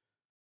like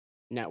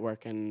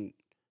network and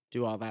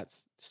do all that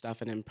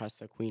stuff and impress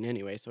the queen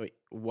anyway. So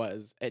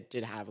it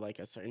did have like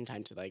a certain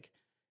time to like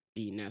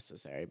be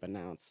necessary, but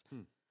now it's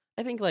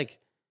I think like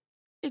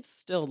it's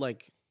still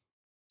like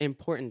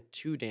important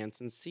to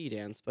dance and see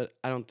dance, but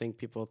I don't think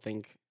people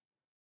think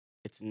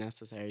it's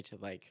necessary to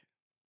like,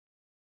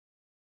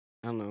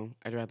 I don't know,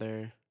 I'd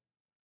rather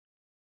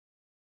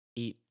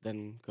eat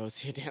than go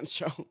see a dance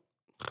show.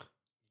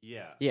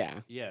 Yeah. Yeah.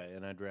 Yeah,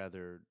 and I'd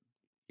rather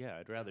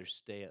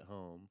stay at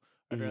home.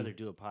 I'd rather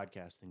do a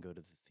podcast than go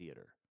to the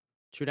theater.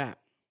 True that.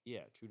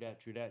 Yeah, true that.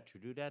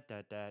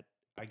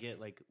 I get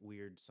like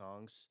weird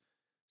songs,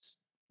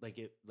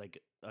 like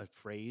a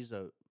phrase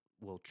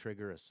will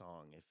trigger a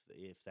song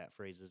if that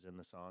phrase is in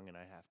the song and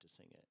I have to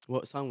sing it.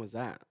 What song was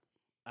that?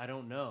 I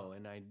don't know,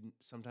 and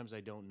sometimes I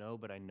don't know,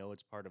 but I know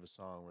it's part of a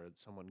song where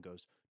someone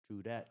goes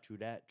true that, true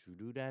that,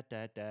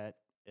 that,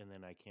 and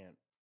then I can't,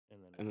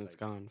 and then it's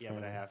gone. Yeah,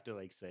 but I have to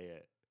like say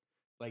it.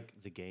 Like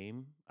The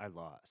Game, I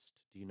lost.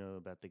 Do you know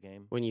about The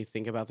Game? When you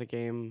think about The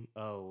Game?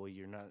 Oh, well,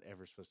 you're not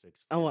ever supposed to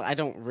explain. Oh, well, I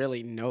don't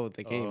really know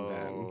The Game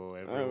then. Oh,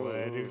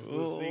 everyone who's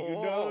listening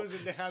who knows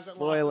and hasn't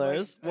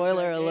lost.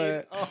 Spoiler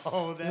alert.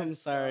 Oh, that's I'm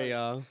sorry,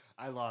 y'all.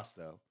 I lost,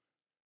 though.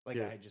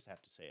 Like, I just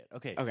have to say it.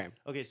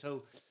 Okay,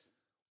 so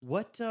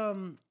what,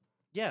 so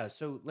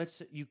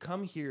you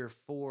come here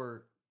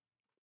for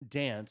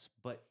dance,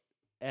 but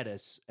at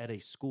a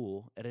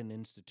school, at an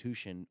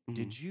institution. Mm-hmm.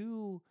 Did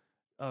you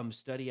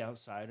study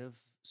outside of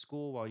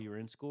school while you were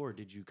in school, or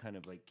did you kind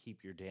of like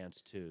keep your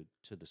dance to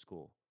the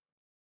school?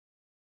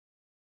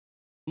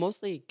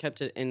 Mostly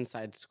kept it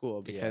inside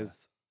school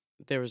because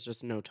there was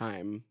just no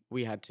time.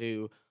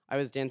 I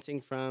was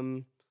dancing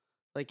from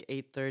like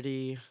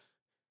 8:30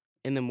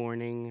 in the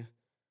morning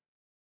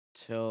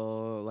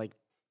till like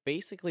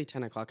basically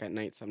 10 o'clock at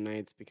night some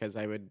nights because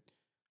I would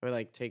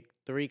like take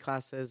 3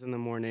 classes in the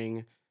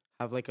morning,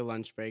 have like a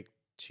lunch break,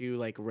 two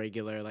like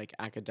regular like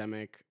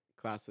academic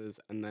classes,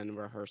 and then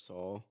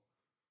rehearsal,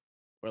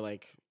 or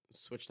like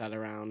switch that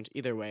around.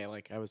 Either way,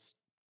 like I was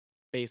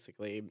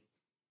basically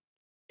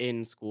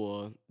in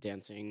school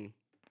dancing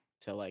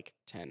till like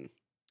 10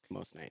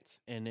 most nights.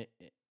 And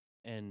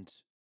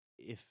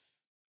if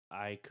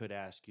I could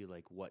ask you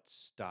like what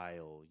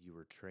style you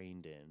were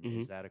trained in, Mhm.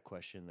 is that a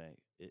question that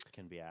it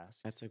can be asked?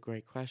 That's a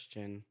great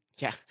question.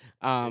 Yeah.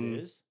 It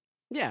is?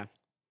 Yeah,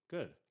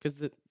 Good.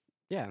 because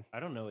yeah. I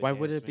don't know what Why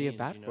would dance it be a means,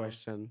 bad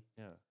question?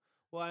 Yeah.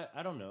 Well,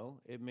 I don't know.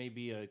 It may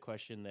be a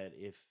question that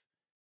if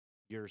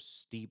you're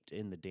steeped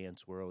in the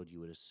dance world, you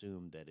would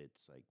assume that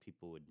it's like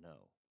people would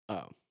know.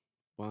 Oh,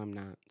 well, I'm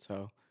not.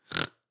 So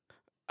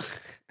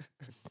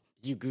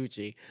you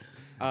Gucci.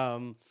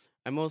 I'm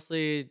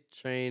mostly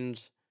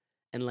trained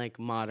in like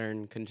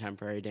modern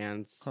contemporary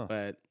dance, Huh.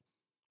 but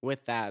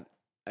with that,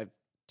 I've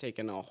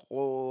taken a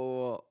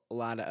whole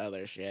lot of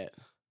other shit.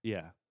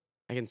 Yeah.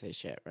 I can say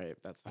shit, right?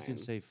 That's You fine. can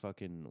say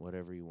fucking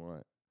whatever you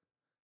want.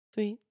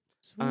 Sweet.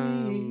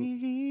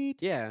 Sweet.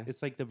 Yeah.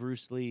 It's like the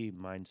Bruce Lee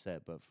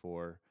mindset, but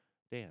for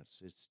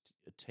dance. It's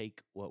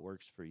take what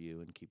works for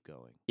you and keep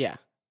going. Yeah.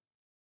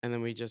 And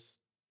then we just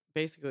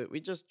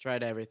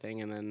tried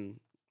everything and then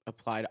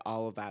applied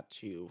all of that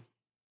to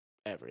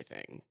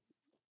everything.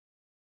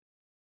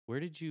 Where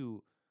did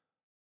you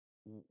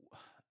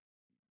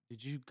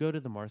go to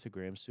the Martha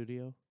Graham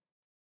studio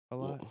a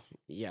lot? Well,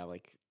 yeah,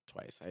 like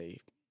twice.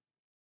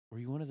 Were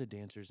you one of the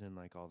dancers in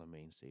like all the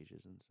main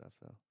stages and stuff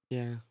though?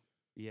 Yeah.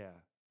 Yeah.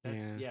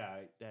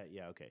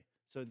 Okay.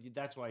 So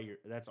that's why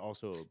that's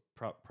also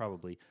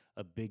probably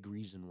a big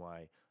reason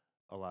why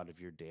a lot of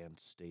your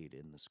dance stayed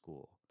in the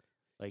school.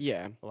 Like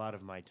Yeah. a lot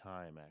of my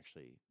time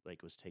actually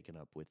like was taken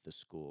up with the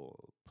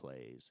school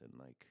plays, and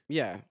like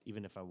Yeah.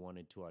 even if I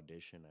wanted to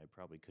audition, I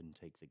probably couldn't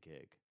take the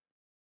gig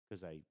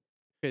because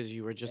Because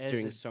you were just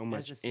doing so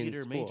much as a in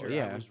theater school. major,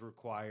 Yeah. I was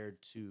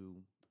required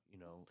to,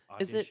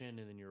 Is it audition,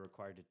 and then you're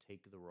required to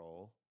take the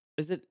role.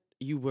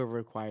 you were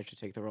required to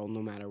take the role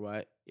no matter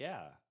what?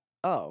 Yeah.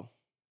 Oh.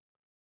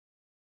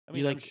 I You,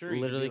 mean, I'm like, sure you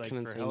could literally be like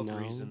couldn't for say health no?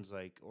 reasons,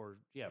 like, or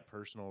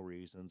personal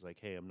reasons, like,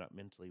 hey, I'm not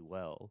mentally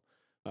well.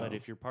 But Oh.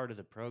 if you're part of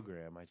the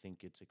program, I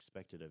think it's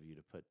expected of you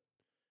to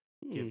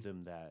Hmm. give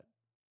them that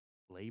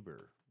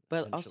labor.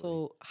 But essentially.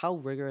 also, how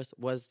rigorous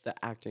was the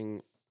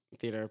acting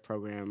theater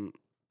program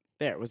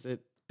there?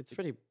 It's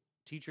pretty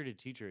Teacher to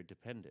teacher, it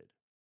depended.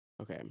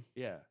 okay.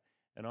 Yeah.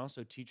 And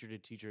also teacher to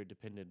teacher, it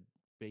depended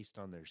based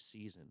on their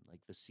season, like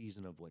the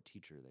season of what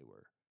teacher they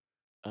were.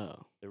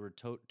 Oh. There were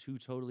two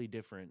totally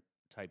different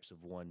types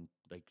of one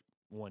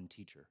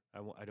teacher.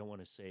 I don't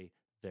want to say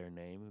their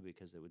name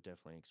because it would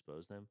definitely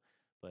expose them,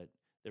 but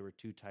there were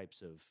two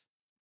types of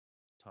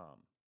Tom.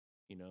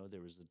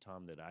 There was the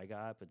Tom that I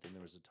got, but then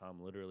there was a Tom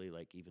literally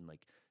like even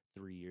like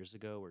 3 years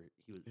ago where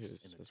he was in a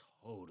just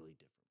totally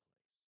different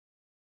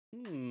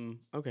place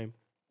okay.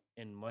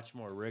 and much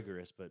more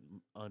rigorous, but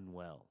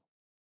unwell.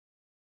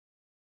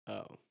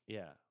 Oh.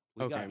 Yeah.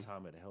 We Okay. got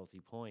Tom at a healthy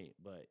point,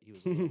 but he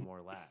was a little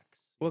more lax.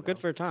 Well, good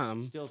for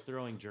Tom. Still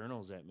throwing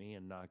journals at me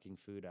and knocking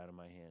food out of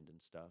my hand and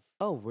stuff.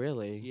 Oh,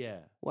 really? Yeah.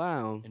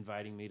 Wow.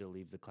 Inviting me to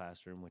leave the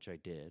classroom, which I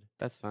did.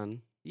 That's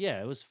fun.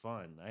 Yeah, it was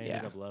fun. I ended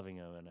Yeah. up loving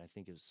him, and I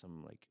think it was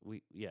some like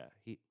we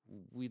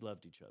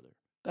loved each other.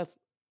 That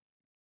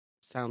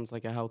sounds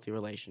like a healthy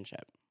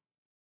relationship.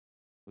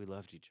 We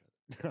loved each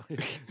other.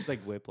 It's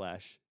like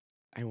Whiplash.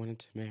 I wanted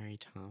to marry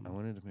Tom. I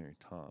wanted to marry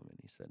Tom, and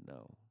he said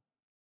no.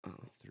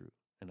 Oh.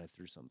 I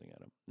threw something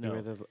at him. You No,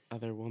 were the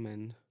other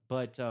woman.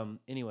 but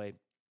anyway,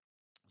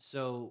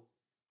 so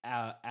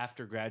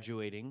after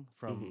graduating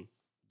from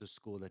the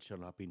school that shall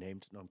not be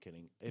named, no, I'm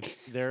kidding. If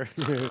there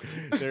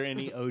are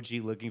any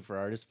OG looking for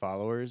artist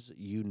followers,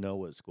 you know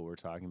what school we're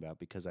talking about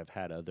because I've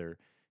had other.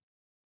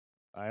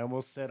 I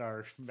almost said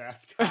our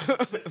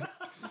mascots.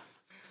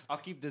 I'll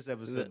keep this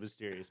episode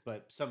mysterious,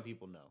 but some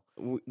people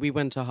know. We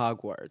went to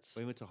Hogwarts.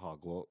 We went to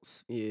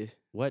Hogwarts. Yeah.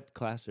 What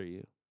class are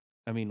you?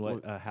 I mean,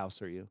 what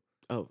house are you?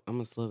 Oh,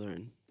 I'm a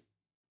Slytherin.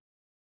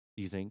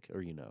 You think,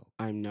 or you know?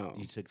 I know.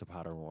 You took the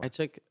Pottermore. I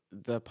took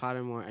the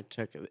Pottermore. I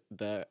took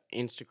the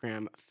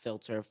Instagram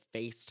filter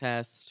face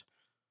test.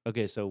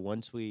 Okay, so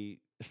once we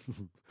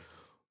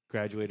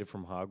graduated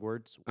from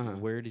Hogwarts,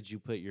 where did you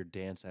put your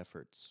dance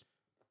efforts?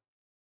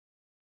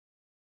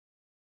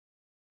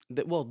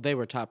 Well, they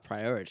were top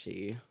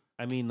priority.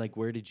 I mean, like,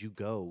 where did you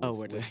go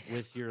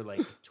with your,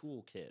 like,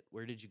 toolkit?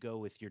 Where did you go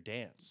with your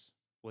dance?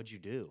 What'd you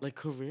do? Like,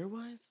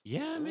 career-wise?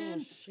 Yeah,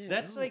 man. Shit,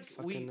 That's I like,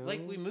 don't we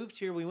fucking know. moved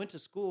here. We went to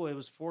school. It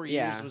was 4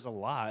 years. It was a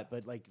lot.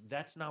 But, like,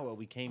 that's not what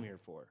we came here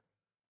for.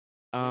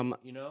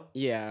 You know?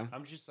 Yeah.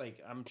 I'm just,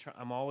 like,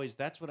 I'm always,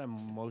 that's what I'm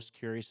most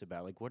curious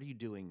about. Like, what are you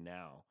doing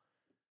now?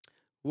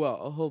 Well,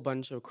 a whole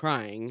bunch of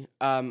crying.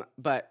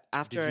 But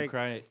after Did you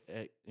cry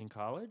in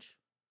college?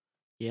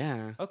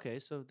 Yeah, Okay,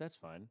 so that's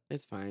fine.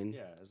 it's fine.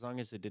 Yeah, as long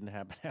as it didn't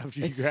happen after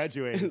you It's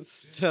graduated. it's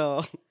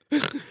still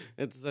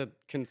it's a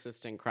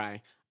consistent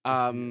cry.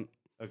 Yeah. Um,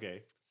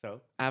 Okay,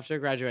 so After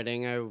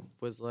graduating, I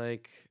was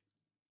like,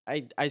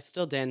 I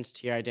still danced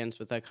here. I danced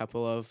with a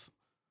couple of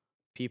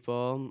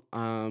people.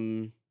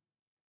 I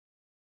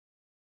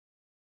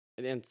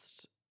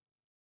danced.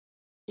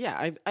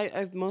 Yeah,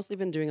 I've mostly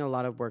been doing a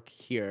lot of work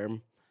here,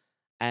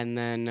 and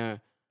then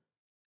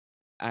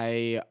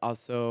I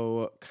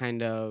also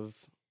kind of,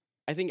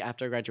 I think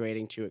after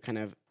graduating too, it kind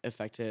of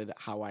affected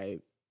how I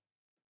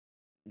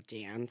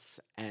dance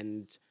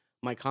and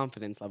my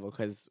confidence level.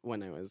 Because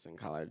when I was in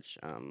college,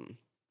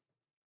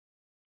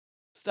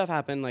 stuff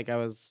happened. Like I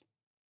was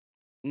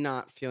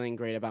not feeling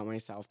great about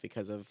myself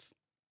because of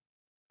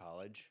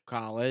college.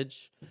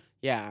 college.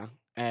 Yeah,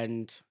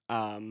 and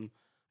I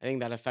think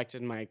that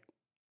affected my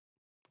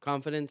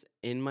confidence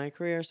in my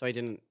career. So I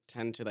didn't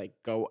tend to like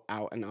go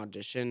out and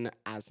audition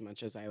as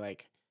much as I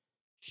like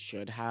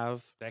should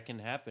have. That can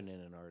happen in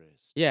an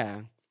artist.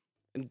 Yeah.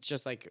 And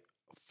just like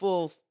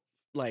full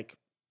like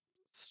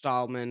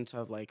installment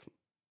of like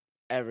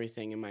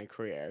everything in my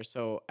career.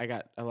 So I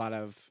got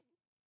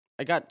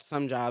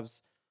some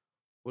jobs,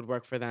 would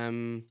work for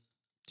them,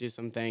 do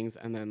some things,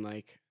 and then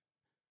like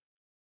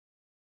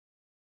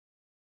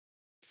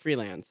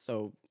freelance.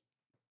 So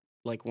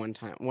like one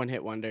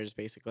hit wonders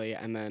basically.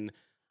 And then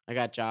I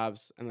got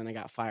jobs and then I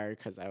got fired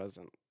because I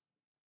wasn't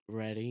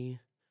ready.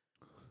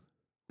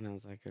 And I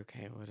was like,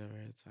 okay, whatever,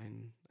 it's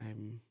fine.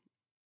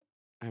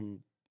 I'm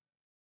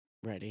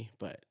ready,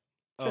 but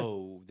sure.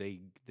 Oh, they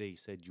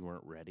said you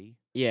weren't ready?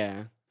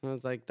 Yeah. I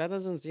was like, that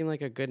doesn't seem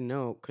like a good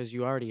note because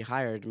you already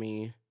hired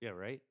me. Yeah,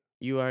 right?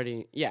 You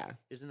already, yeah,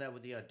 Isn't that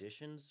what the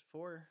auditions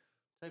for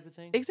type of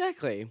thing?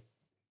 exactly.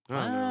 I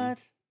don't know.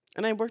 What?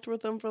 And I worked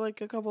with them for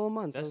like a couple of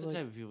months. I That's was the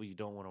like, type of people you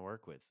don't want to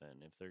work with then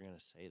if they're going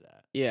to say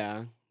that.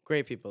 yeah,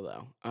 great people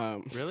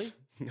though. Really?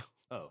 No,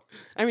 Oh.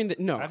 I mean,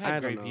 no, I've I had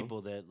don't great know.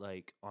 people that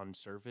like on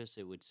surface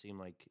it would seem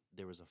like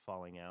there was a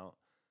falling out.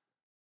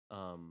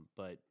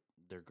 But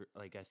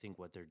like I think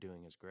what they're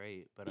doing is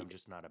great, but I'm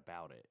just not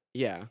about it.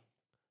 Yeah.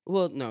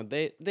 Well, no,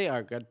 they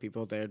are good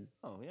people.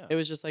 Oh yeah. It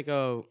was just like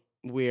a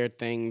weird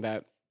thing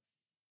that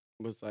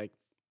was like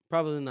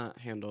probably not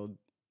handled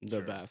the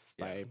Sure. best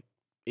Yeah. by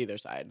either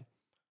side.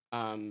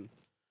 Um,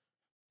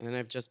 and then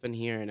I've just been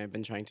here and I've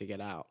been trying to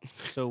get out.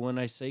 So when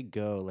I say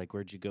go, like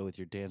where'd you go with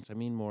your dance? I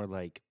mean more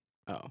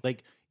Oh,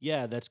 like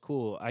yeah, that's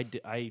cool.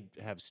 I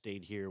have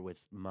stayed here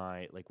with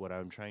my like what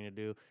I'm trying to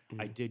do.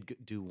 I mhm. did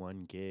do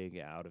one gig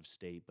out of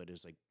state, but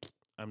it's like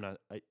I'm not.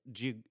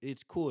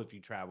 It's cool if you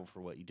travel for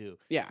what you do,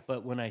 Yeah.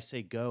 but when I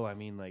say go, I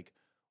mean like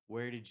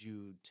where did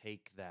you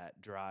take that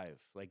drive?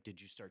 Like, did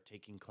you start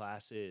taking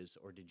classes,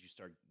 or did you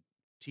start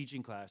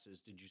teaching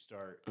classes? Did you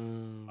start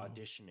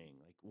auditioning?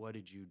 Like, what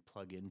did you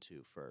plug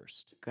into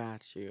first?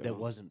 Got you. That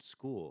wasn't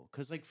school,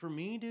 because like for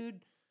me,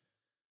 dude,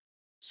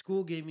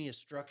 school gave me a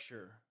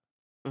structure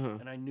Uh-huh.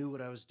 and I knew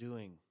what I was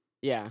doing.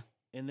 Yeah.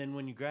 And then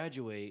when you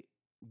graduate,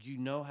 you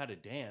know how to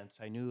dance.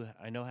 I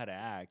know how to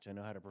act. I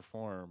know how to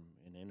perform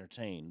and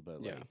entertain,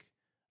 but Yeah. like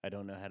I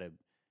don't know how to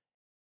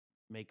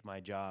make my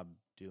job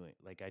doing.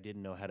 Like I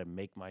didn't know how to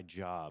make my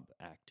job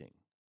acting.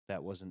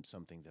 That wasn't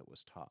something that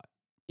was taught.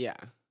 Yeah.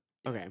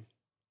 Yeah. Okay.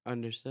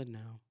 Understood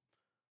now.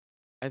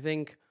 I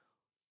think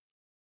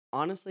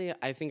honestly,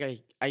 I think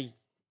I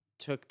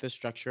took the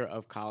structure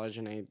of college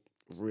and I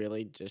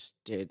really just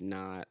did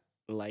not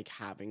like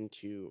having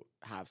to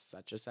have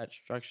such a set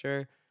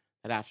structure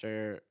that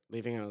after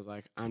leaving I was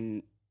like,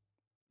 I'm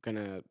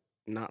gonna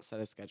not set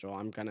a schedule.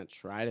 I'm gonna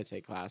try to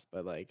take class,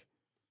 but like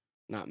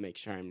not make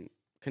sure I'm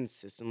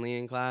consistently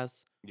in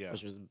class, Yeah.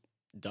 which was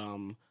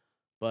dumb.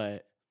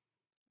 But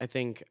I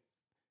think,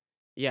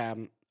 yeah,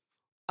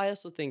 I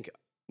also think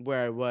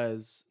where I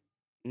was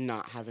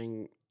not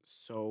having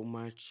so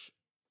much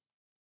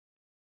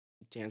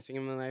dancing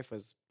in my life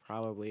was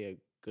probably a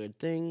good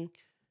thing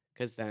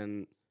because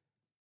then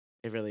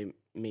it really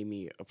made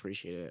me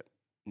appreciate it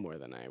more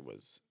than I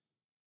was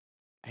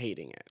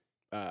hating it.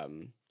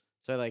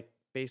 So I like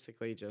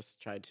basically just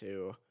tried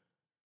to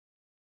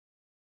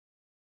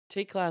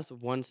take class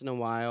once in a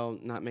while,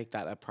 not make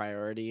that a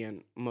priority,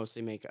 and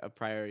mostly make a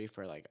priority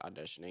for like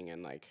auditioning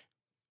and like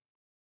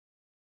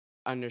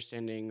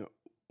understanding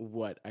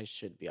what I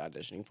should be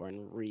auditioning for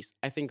and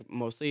I think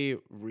mostly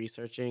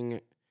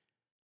researching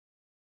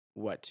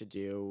what to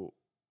do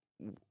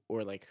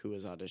or like who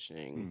was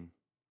auditioning Mm.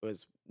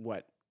 was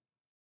what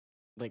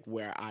like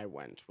where I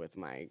went with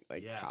my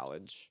like Yeah.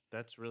 college.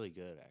 That's really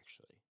good,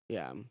 actually.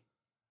 Yeah.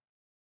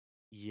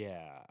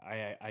 Yeah,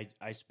 I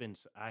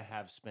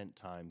have spent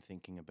time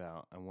thinking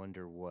about. I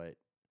wonder what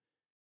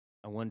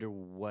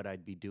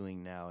I'd be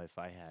doing now if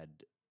I had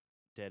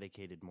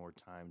dedicated more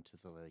time to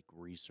the like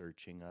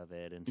researching of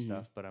it and Hmm.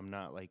 stuff. But I'm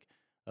not like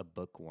a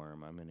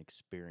bookworm. I'm an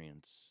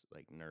experience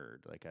like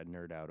nerd. Like I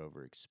nerd out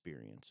over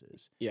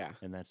experiences. Yeah.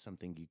 And that's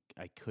something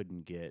I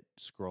couldn't get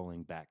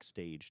scrolling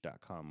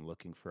backstage.com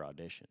looking for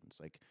auditions.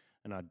 Like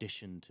an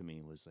audition to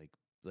me was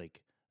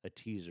like a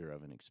teaser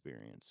of an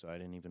experience. So I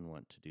didn't even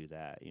want to do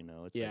that, you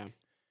know? It's Yeah. like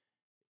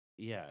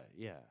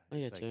yeah. I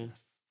It's get like, you.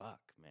 fuck,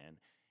 man.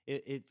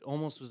 It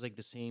almost was like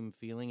the same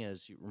feeling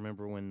as you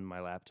remember when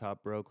my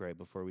laptop broke right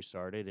before we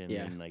started, and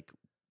Yeah. then like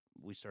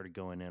we started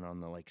going in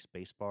on the like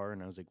space bar,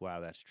 and I was like,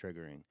 wow, that's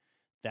triggering.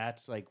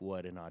 That's like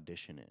what an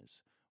audition is,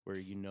 where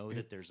you know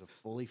that there's a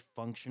fully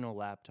functional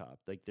laptop,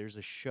 like there's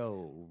a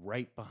show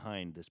right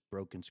behind this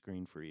broken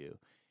screen for you,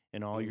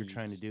 and all And you're you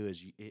trying to do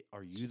is,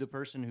 are you the just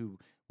person who,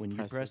 when you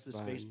presses press the the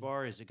space button.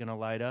 bar, is it going to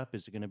light up?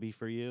 Is it going to be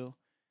for you?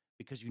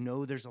 Because you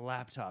know there's a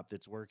laptop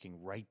that's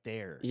working right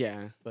there,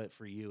 Yeah. but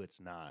for you it's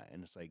not,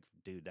 and it's like,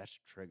 dude, that's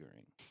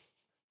triggering.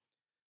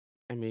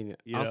 I mean,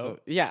 You also, know,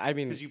 yeah. I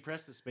mean, because you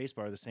press the space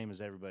bar the same as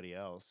everybody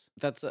else.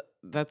 that's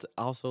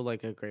also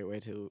like a great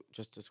way to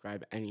just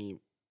describe any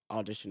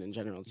audition in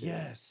general too.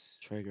 Yes,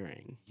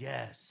 Triggering.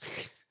 yes,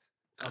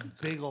 a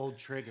big old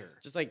trigger.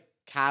 Just like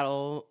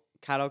cattle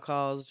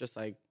calls. Just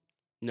like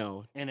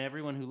no, And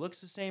everyone who looks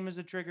the same is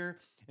a trigger.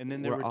 And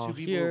then there we're were all two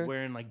people here.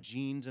 wearing like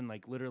jeans and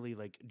like literally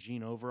like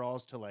jean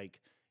overalls to like,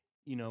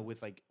 you know,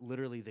 with like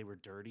literally they were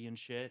dirty and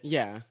shit.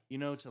 Yeah. You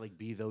know, to like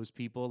be those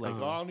people. Like, oh,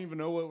 Uh-huh. I don't even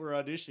know what we're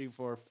auditioning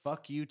for.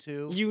 Fuck you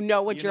two. You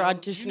know what You you're know?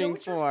 auditioning You know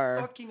what for.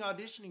 You're fucking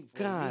auditioning for.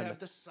 You God. have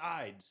the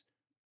sides.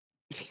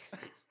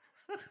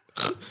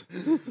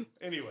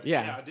 Anyway,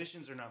 Yeah. yeah,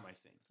 auditions are not my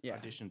thing. Yeah.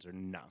 Auditions are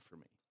not for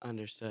me.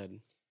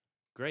 Understood.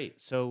 Great.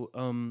 So,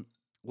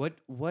 what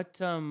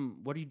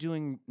are you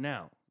doing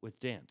now with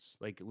dance?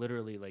 Like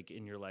literally, like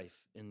in your life,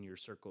 in your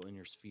circle, in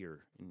your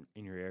sphere,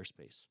 in your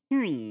airspace.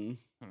 Hmm.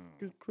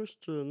 Good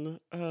question.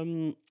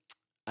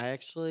 I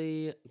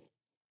actually,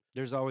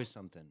 There's always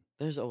something.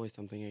 there's always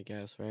something, I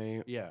guess,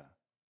 right? Yeah.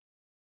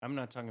 I'm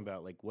not talking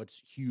about like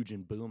what's huge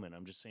and booming.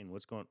 I'm just saying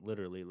what's going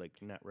literally like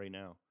not right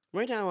now.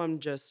 Right now, I'm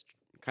just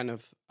kind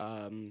of,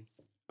 I'm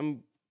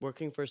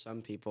working for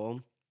some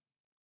people,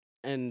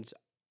 and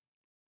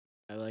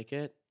I like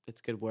it.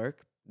 It's good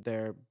work.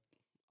 They're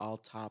all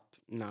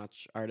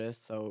top-notch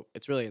artists, so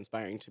it's really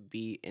inspiring to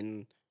be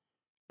in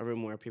a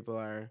room where people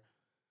are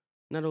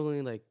not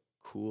only like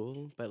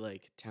cool but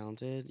like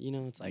talented. You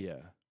know, it's like,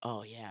 Yeah.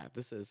 oh yeah,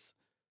 this is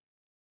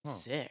Huh.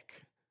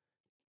 sick.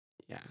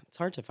 Yeah, it's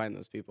hard to find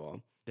those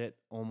people. That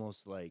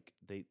almost like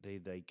they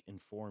like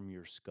inform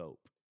your scope.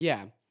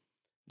 Yeah,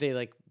 they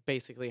like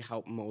basically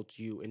help mold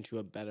you into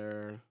a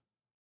better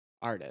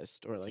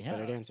artist or like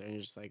better Yeah. dancer, and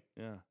you're just like,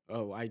 Yeah.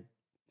 oh,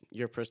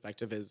 your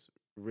perspective is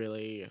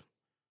really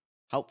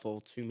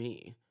helpful to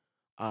me.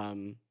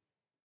 Um,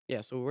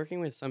 yeah, so working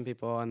with some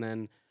people and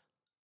then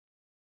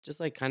just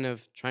like kind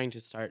of trying to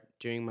start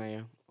doing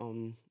my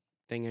own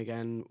thing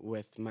again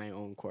with my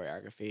own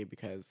choreography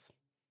because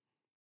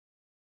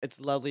it's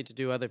lovely to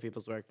do other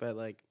people's work, but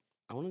like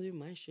I want to do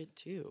my shit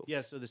too.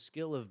 Yeah, so the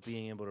skill of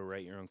being able to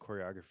write your own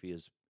choreography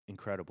is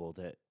incredible.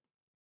 That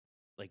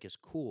like it's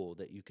cool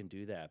that you can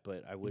do that,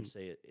 but I would Mhm.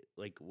 say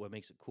like what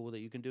makes it cool that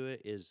you can do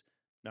it is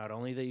not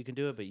only that you can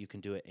do it, but you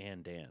can do it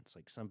and dance.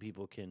 Like some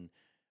people can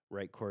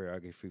write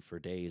choreography for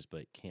days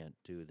but can't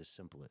do the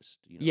simplest,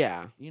 you know.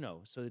 Yeah,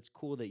 So it's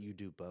cool that you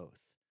do both.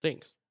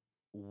 thanks.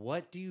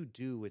 What do you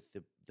do with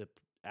the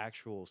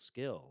actual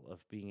skill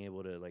of being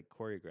able to like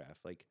choreograph?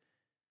 Like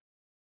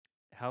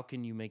how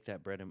can you make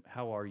that bread and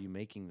how are you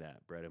making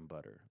that bread and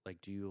butter?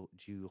 Like do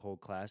you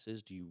hold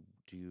classes? Do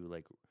you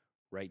like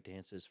write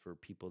dances for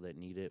people that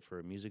need it for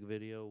a music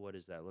video? What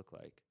does that look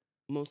like?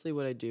 Mostly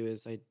what I do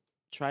is I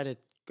try to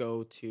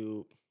go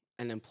to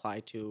and apply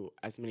to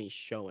as many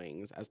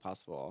showings as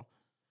possible.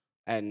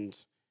 And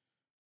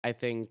I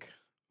think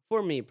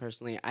for me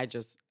personally, I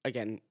just,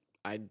 again,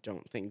 I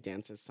don't think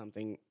dance is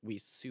something we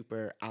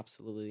super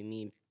absolutely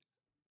need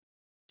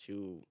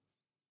to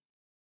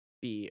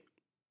be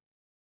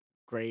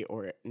great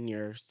or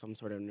near some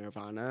sort of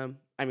nirvana.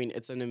 I mean,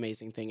 it's an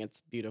amazing thing.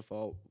 It's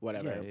beautiful,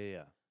 whatever.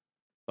 Yeah.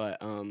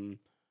 But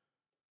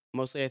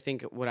mostly I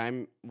think what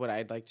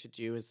I'd like to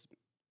do is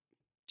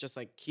just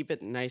like keep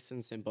it nice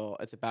and simple.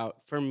 It's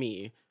about for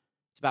me,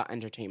 it's about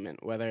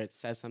entertainment, whether it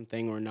says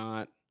something or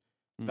not.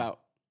 It's Mm.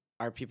 about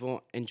are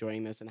people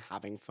enjoying this and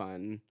having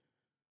fun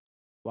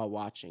while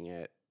watching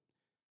it.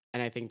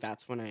 And I think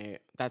that's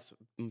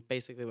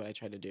basically what I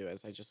try to do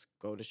is I just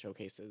go to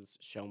showcases,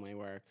 show my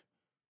work.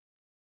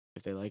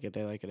 If they like it,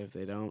 they like it. If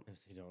they don't,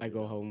 If they don't, I they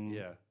go don't. home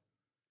Yeah.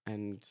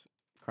 and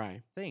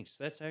cry. Thanks.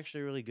 That's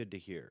actually really good to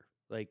hear.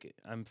 Like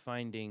I'm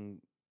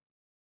finding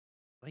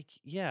like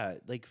yeah,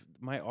 like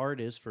my art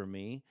is for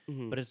me,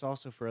 Hmm. but it's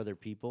also for other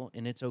people,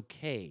 and it's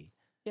okay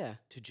Yeah.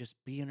 to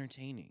just be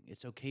entertaining.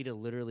 It's okay to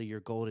literally your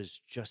goal is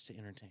just to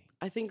entertain.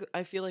 I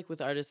feel like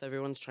with artists,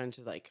 everyone's trying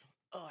to like,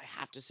 oh, I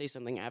have to say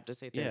something. I have to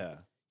say things. Yeah.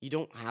 You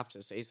don't have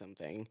to say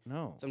something.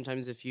 No.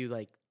 Sometimes if you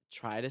like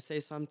try to say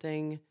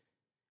something,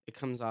 it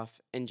comes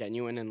off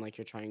ingenuine and like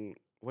you're trying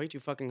way too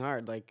fucking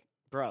hard. Like,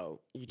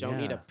 bro, you don't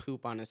need to Yeah.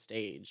 poop on a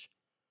stage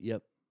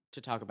Yep.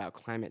 to talk about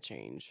climate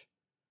change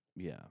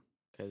Yeah.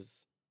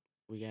 because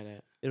we get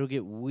it. It'll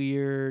get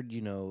weird,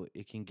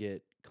 it can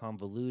get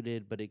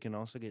convoluted, but it can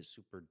also get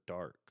super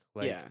dark.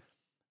 Like Yeah.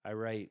 I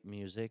write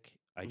music.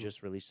 I Mhm.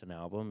 just released an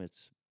album.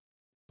 It's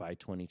by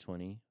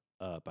 2020,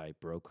 by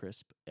Bro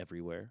Crisp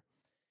everywhere.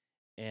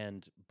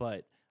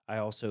 But I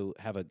also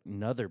have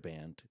another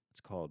band. It's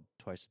called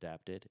Twice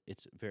Adapted.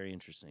 It's very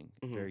interesting,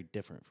 very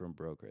different from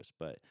Brokris.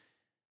 But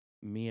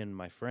me and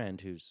my friend,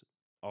 who's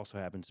also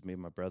happens to be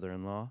my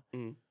brother-in-law,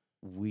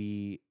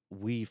 we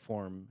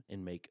form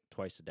and make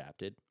Twice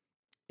Adapted,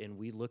 and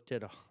we looked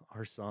at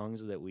our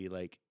songs that we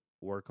like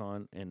work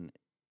on and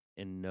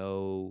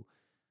know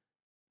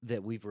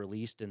that we've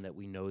released and that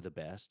we know the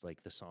best,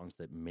 like the songs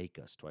that make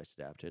us Twice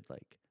Adapted,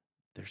 like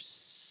they're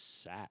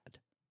sad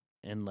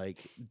and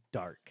like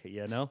dark,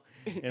 you know?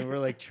 And we're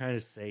like trying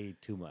to say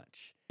too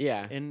much.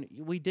 Yeah. And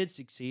we did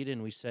succeed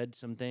and we said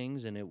some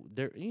things and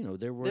there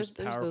was There's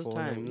powerful. those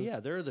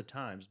times. There are the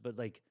times, but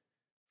like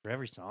for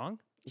every song,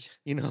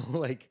 you know,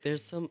 like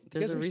there's a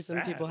are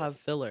reason people sad. have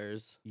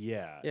fillers.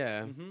 Yeah.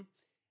 Yeah.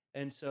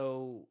 And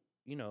so,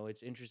 you know,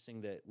 it's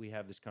interesting that we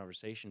have this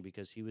conversation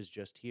because he was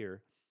just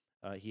here.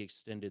 He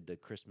extended the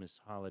Christmas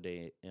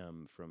holiday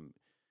from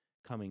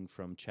coming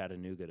from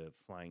Chattanooga to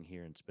flying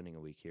here and spending a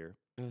week here,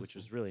 which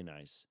was really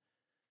nice.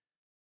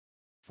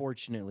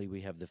 Fortunately,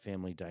 we have the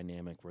family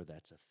dynamic where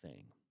that's a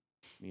thing,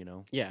 you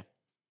know? Yeah.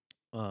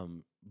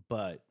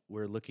 But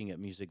we're looking at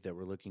music that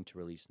we're looking to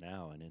release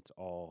now, and it's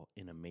all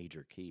in a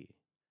major key.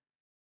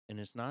 And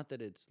it's not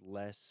that it's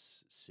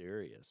less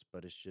serious,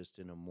 but it's just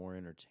in a more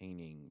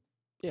entertaining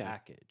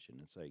package.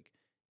 And it's like,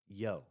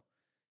 yo,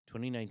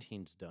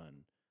 2019's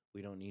done.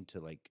 We don't need to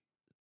like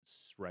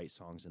write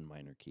songs in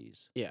minor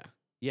keys. Yeah.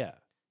 Yeah.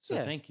 So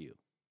thank you.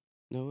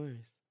 No worries.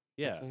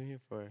 Yeah. That's what I'm here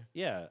for.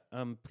 Yeah.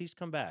 Please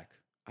come back.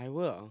 I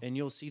will. And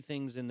you'll see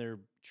things in their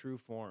true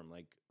form,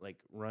 like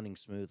running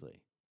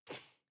smoothly.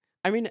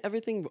 I mean,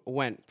 everything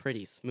went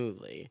pretty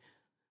smoothly.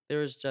 There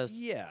was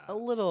just a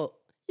little,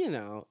 you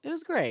know, it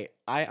was great.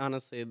 I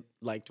honestly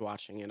liked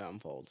watching it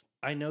unfold.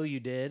 I know you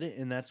did,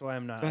 and that's why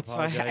I'm not That's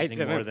why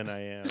apologizing more than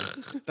I am.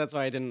 That's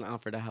why I didn't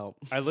offer to help.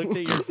 I looked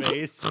at your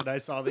face, and I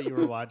saw that you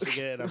were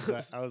watching it, and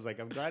I was like,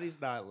 I'm glad he's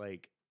not,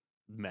 like,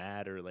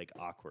 mad or, like,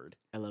 awkward.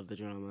 I love the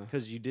drama.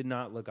 Because you did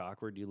not look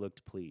awkward. You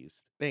looked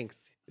pleased. Thanks.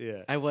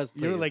 Yeah. I was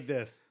pleased. You were like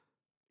this.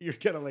 You're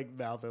kind of, like,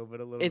 mouth open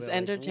a little bit. It's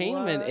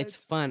entertainment. Like, it's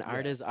fun.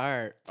 Art is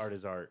art. Art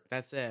is art.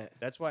 That's it.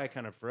 That's why I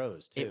kind of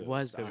froze, too. It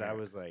was because I art.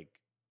 was like,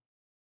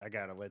 I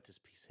got to let this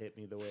piece hit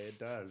me the way it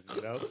does,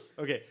 you know?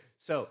 Okay,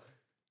 so...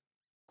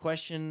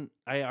 question.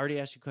 I already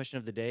asked you question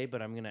of the day,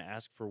 but I'm going to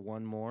ask for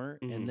one more,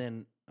 and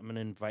then I'm going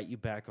to invite you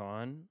back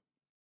on.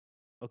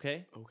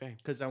 Okay? Okay.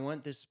 Because I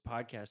want this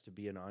podcast to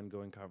be an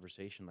ongoing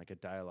conversation, like a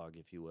dialogue,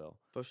 if you will.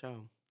 For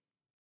sure.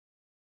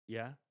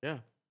 Yeah? Yeah.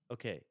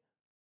 Okay.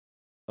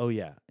 Oh,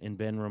 yeah. And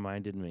Ben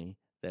reminded me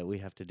that we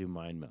have to do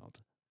Mind Meld.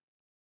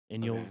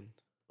 And you'll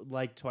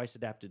like Twice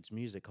Adapted's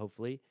music,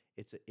 hopefully.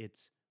 It's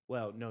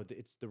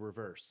the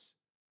reverse.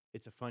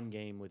 It's a fun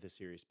game with a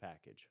serious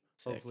package.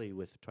 Sick. Hopefully,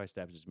 with Twice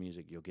Adapted's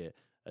music, you'll get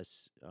a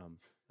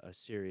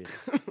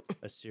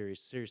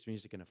serious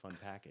music and a fun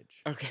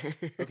package. Okay.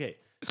 Okay.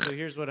 So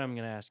here's what I'm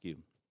going to ask you: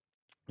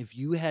 if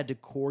you had to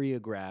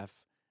choreograph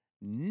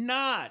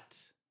not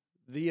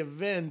the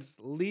events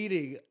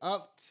leading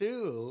up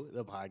to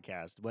the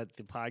podcast, but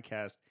the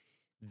podcast,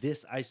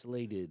 this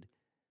isolated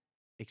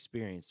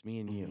experience, me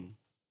and you,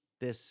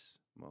 this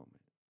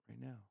moment right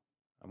now,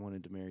 I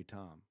wanted to marry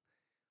Tom.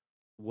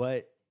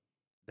 What?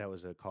 That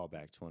was a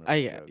callback to one of our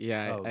jokes.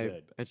 Yeah. Oh,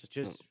 good.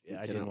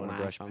 I didn't want to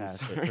brush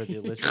past it for the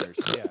listeners.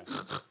 Yeah.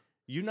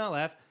 You not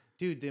laugh.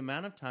 Dude, the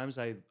amount of times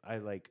I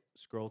like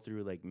scroll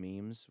through like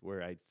memes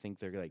where I think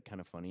they're like kind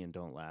of funny and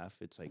don't laugh,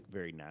 it's like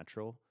very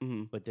natural.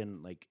 But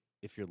then like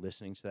if you're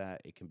listening to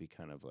that, it can be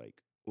kind of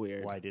like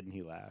weird. Why didn't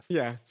he laugh?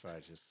 Yeah. So I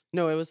just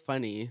No, it was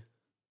funny.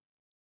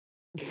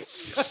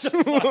 Shut the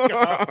fuck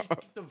up.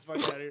 Get the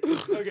fuck out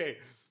of here. Okay,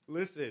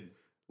 listen.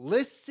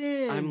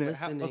 I'm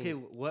listening. Okay,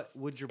 what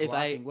would your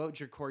blocking? What would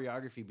your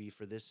choreography be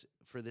for this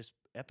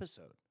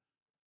episode?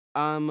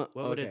 What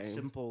would it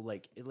simple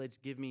like? Let's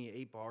give me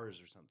 8 bars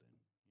or something.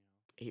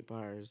 8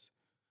 bars.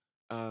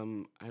 I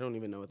don't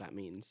even know what that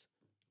means.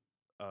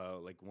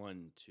 Like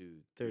 1, 2,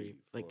 3, 3,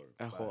 4, like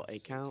a 5, whole 8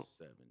 6, count.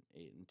 7,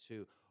 8, and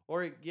 2.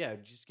 Or yeah,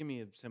 just give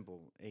me a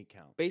simple 8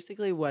 count.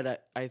 Basically,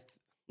 what I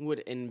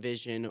would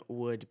envision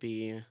would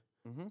be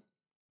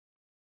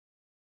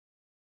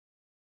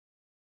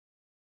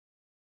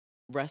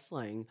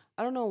wrestling.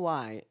 I don't know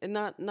why, and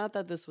not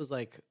that this was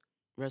like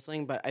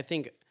wrestling, but I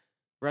think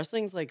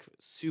wrestling's like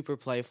super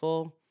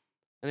playful,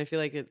 and I feel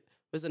like it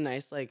was a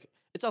nice like.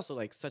 It's also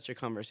like such a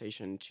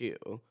conversation too,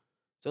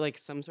 so like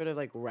some sort of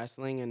like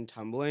wrestling and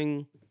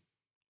tumbling,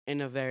 in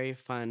a very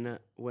fun,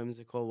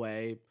 whimsical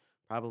way,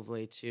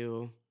 probably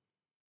to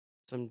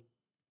some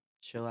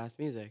chill ass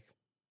music.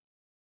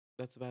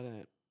 That's about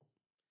it.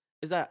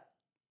 Is that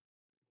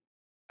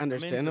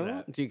understandable?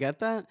 that. Do you get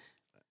that?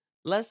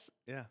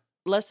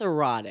 Less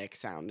erotic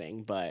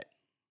sounding, but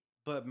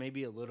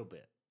maybe a little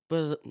bit.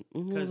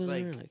 Because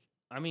like,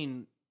 I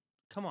mean,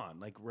 come on,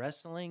 like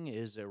wrestling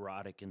is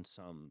erotic in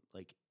some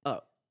like.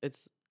 Oh,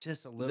 it's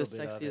just a little the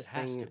bit of it sexiest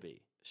has thing to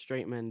be.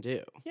 Straight men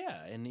do.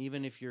 Yeah, and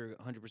even if you're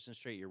 100%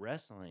 straight, you're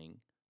wrestling,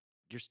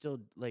 you're still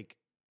like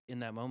in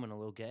that moment a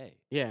little gay.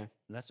 Yeah. And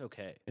that's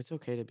okay. It's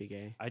okay to be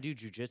gay. I do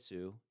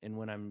jujitsu, and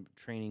when I'm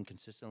training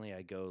consistently,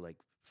 I go like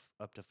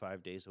up to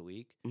 5 days a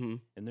week, Mm-hmm.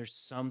 and there's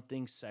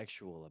something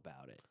sexual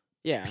about it.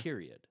 Yeah.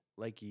 Period.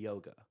 Like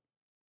yoga.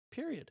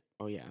 Period.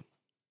 Oh, yeah.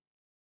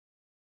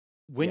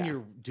 When Yeah.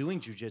 you're doing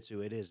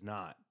jujitsu, it is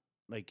not.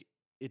 Like,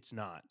 it's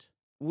not.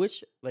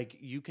 Which, Like,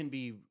 you can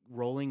be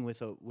rolling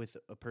with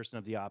a person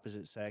of the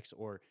opposite sex,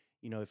 or,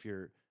 you know, if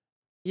you're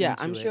yeah,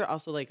 into I'm it. sure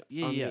also like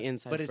Yeah, on yeah, the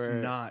inside, but it's for,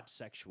 not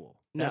sexual.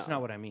 That's No.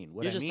 not what I mean.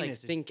 What You're I just, mean like,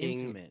 is thinking-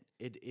 it's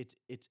intimate.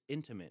 It's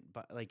intimate,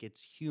 but like it's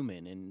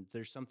human, and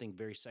there's something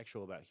very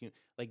sexual about human.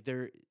 Like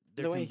there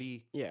the can way,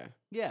 be. yeah,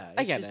 Yeah,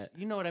 I it's get just- it.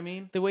 You know what I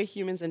mean? The way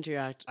humans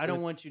interact. I don't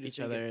with want you to each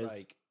think other it's is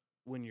like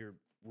when you're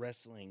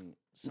wrestling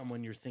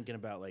someone, you're thinking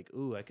about like,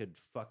 ooh, I could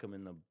fuck him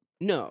in the.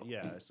 no.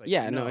 Yeah, it's like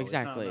Yeah, no, it's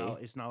not-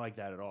 exactly. It's not like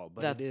that at all.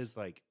 But it That's- is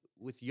like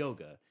with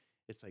yoga,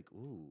 it's like,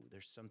 ooh,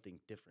 there's something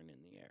different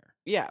in the air.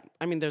 Yeah,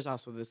 I mean, there's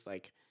also this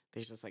like,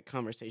 there's this like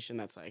conversation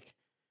that's like,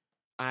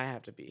 I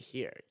have to be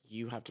here,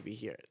 you have to be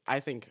here. I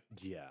think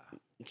Yeah.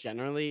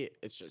 generally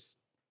it's just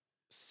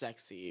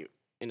sexy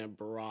in a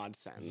broad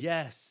sense.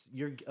 Yes,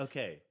 you're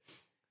okay.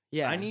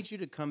 Yeah. I need you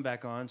to come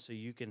back on so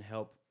you can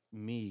help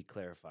me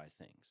clarify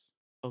things.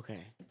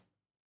 Okay.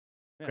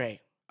 Yeah. Great.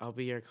 I'll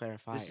be your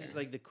clarifier. This is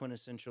like the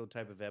quintessential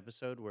type of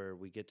episode where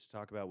we get to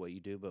talk about what you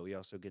do, but we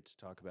also get to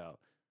talk about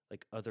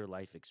like other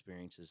life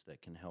experiences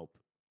that can help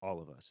all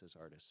of us as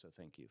artists. So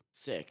thank you.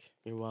 sick.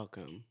 You're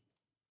welcome.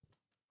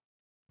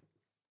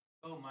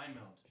 Oh, mind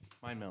meld.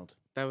 Mind meld.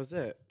 That was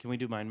it. Can we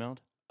do mind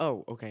meld?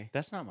 Oh, okay.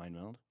 That's not mind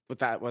meld. But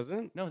that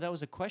wasn't? No, that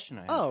was a question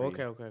I had. Oh, for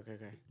you.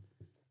 okay.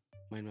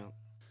 Mine melt.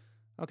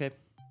 Okay.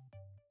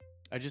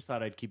 I just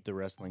thought I'd keep the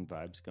wrestling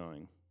vibes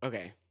going.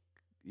 Okay.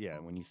 Yeah,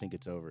 when you think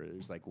it's over,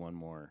 there's like one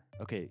more.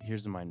 Okay,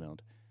 here's the mind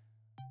meld.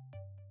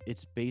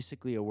 It's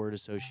basically a word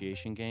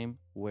association game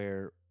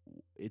where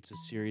it's a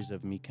series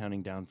of me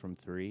counting down from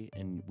 3,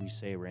 and we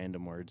say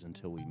random words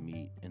until we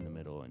meet in the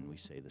middle and we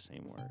say the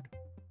same word.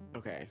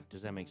 Okay.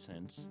 Does that make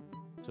sense?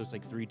 So it's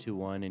like 3, 2,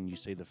 1, and you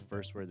say the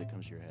first word that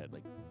comes to your head,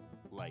 like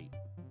light.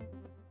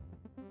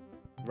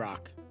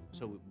 Rock.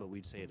 So, but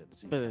we'd say it at the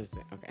same But time. it's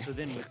okay. So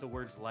then with the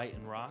words light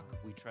and rock,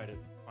 we try to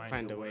find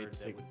Find a a way word to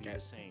that would be get-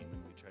 the same,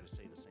 and we try to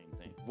say the same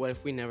thing. What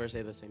if we never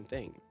say the same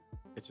thing?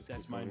 It's just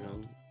That's keeps mind going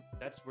meld. on.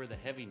 That's where the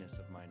heaviness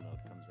of mind meld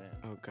comes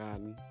in. Oh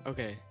God.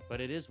 Okay. But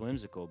it is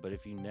whimsical. But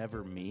if you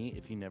never meet,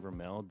 if you never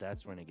meld,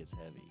 that's when it gets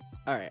heavy.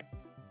 All right.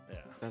 Yeah.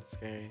 That's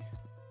scary.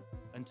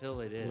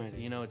 Until it is.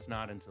 Mighty. You know, it's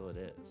not until it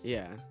is.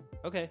 Yeah.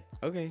 Okay.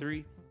 Okay.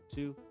 3,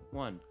 2,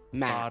 1.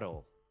 Matt.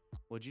 Bottle.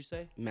 What'd you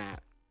say?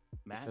 Matt.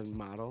 Matt? It's a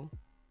model.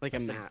 Like I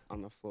a said- mat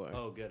on the floor.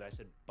 Oh, good. I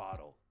said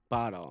bottle.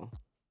 Bottle.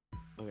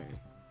 Okay.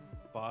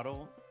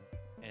 Bottle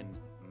and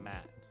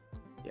Matt.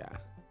 Yeah.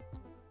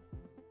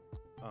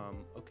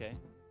 Okay.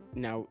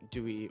 Now,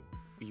 you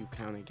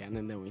count again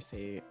and then we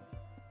say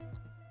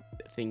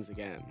things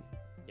again?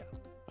 Yeah.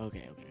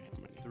 Okay. I'm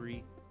ready.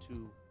 3,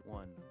 2,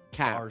 1.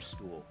 Cap.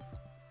 Barstool.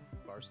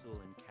 Barstool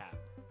and cap.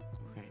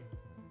 Okay.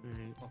 All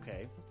right.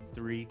 Okay.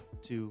 3,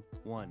 2,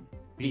 1.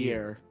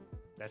 Beer.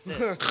 That's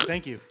it.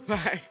 Thank you.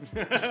 Bye.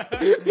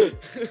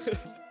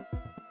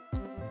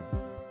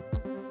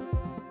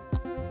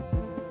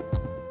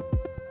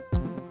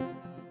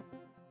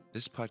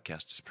 This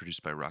podcast is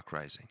produced by Rock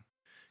Rising.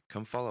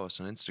 Come follow us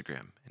on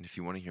Instagram, and if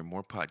you want to hear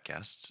more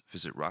podcasts,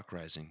 visit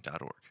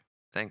rockrising.org.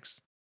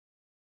 Thanks.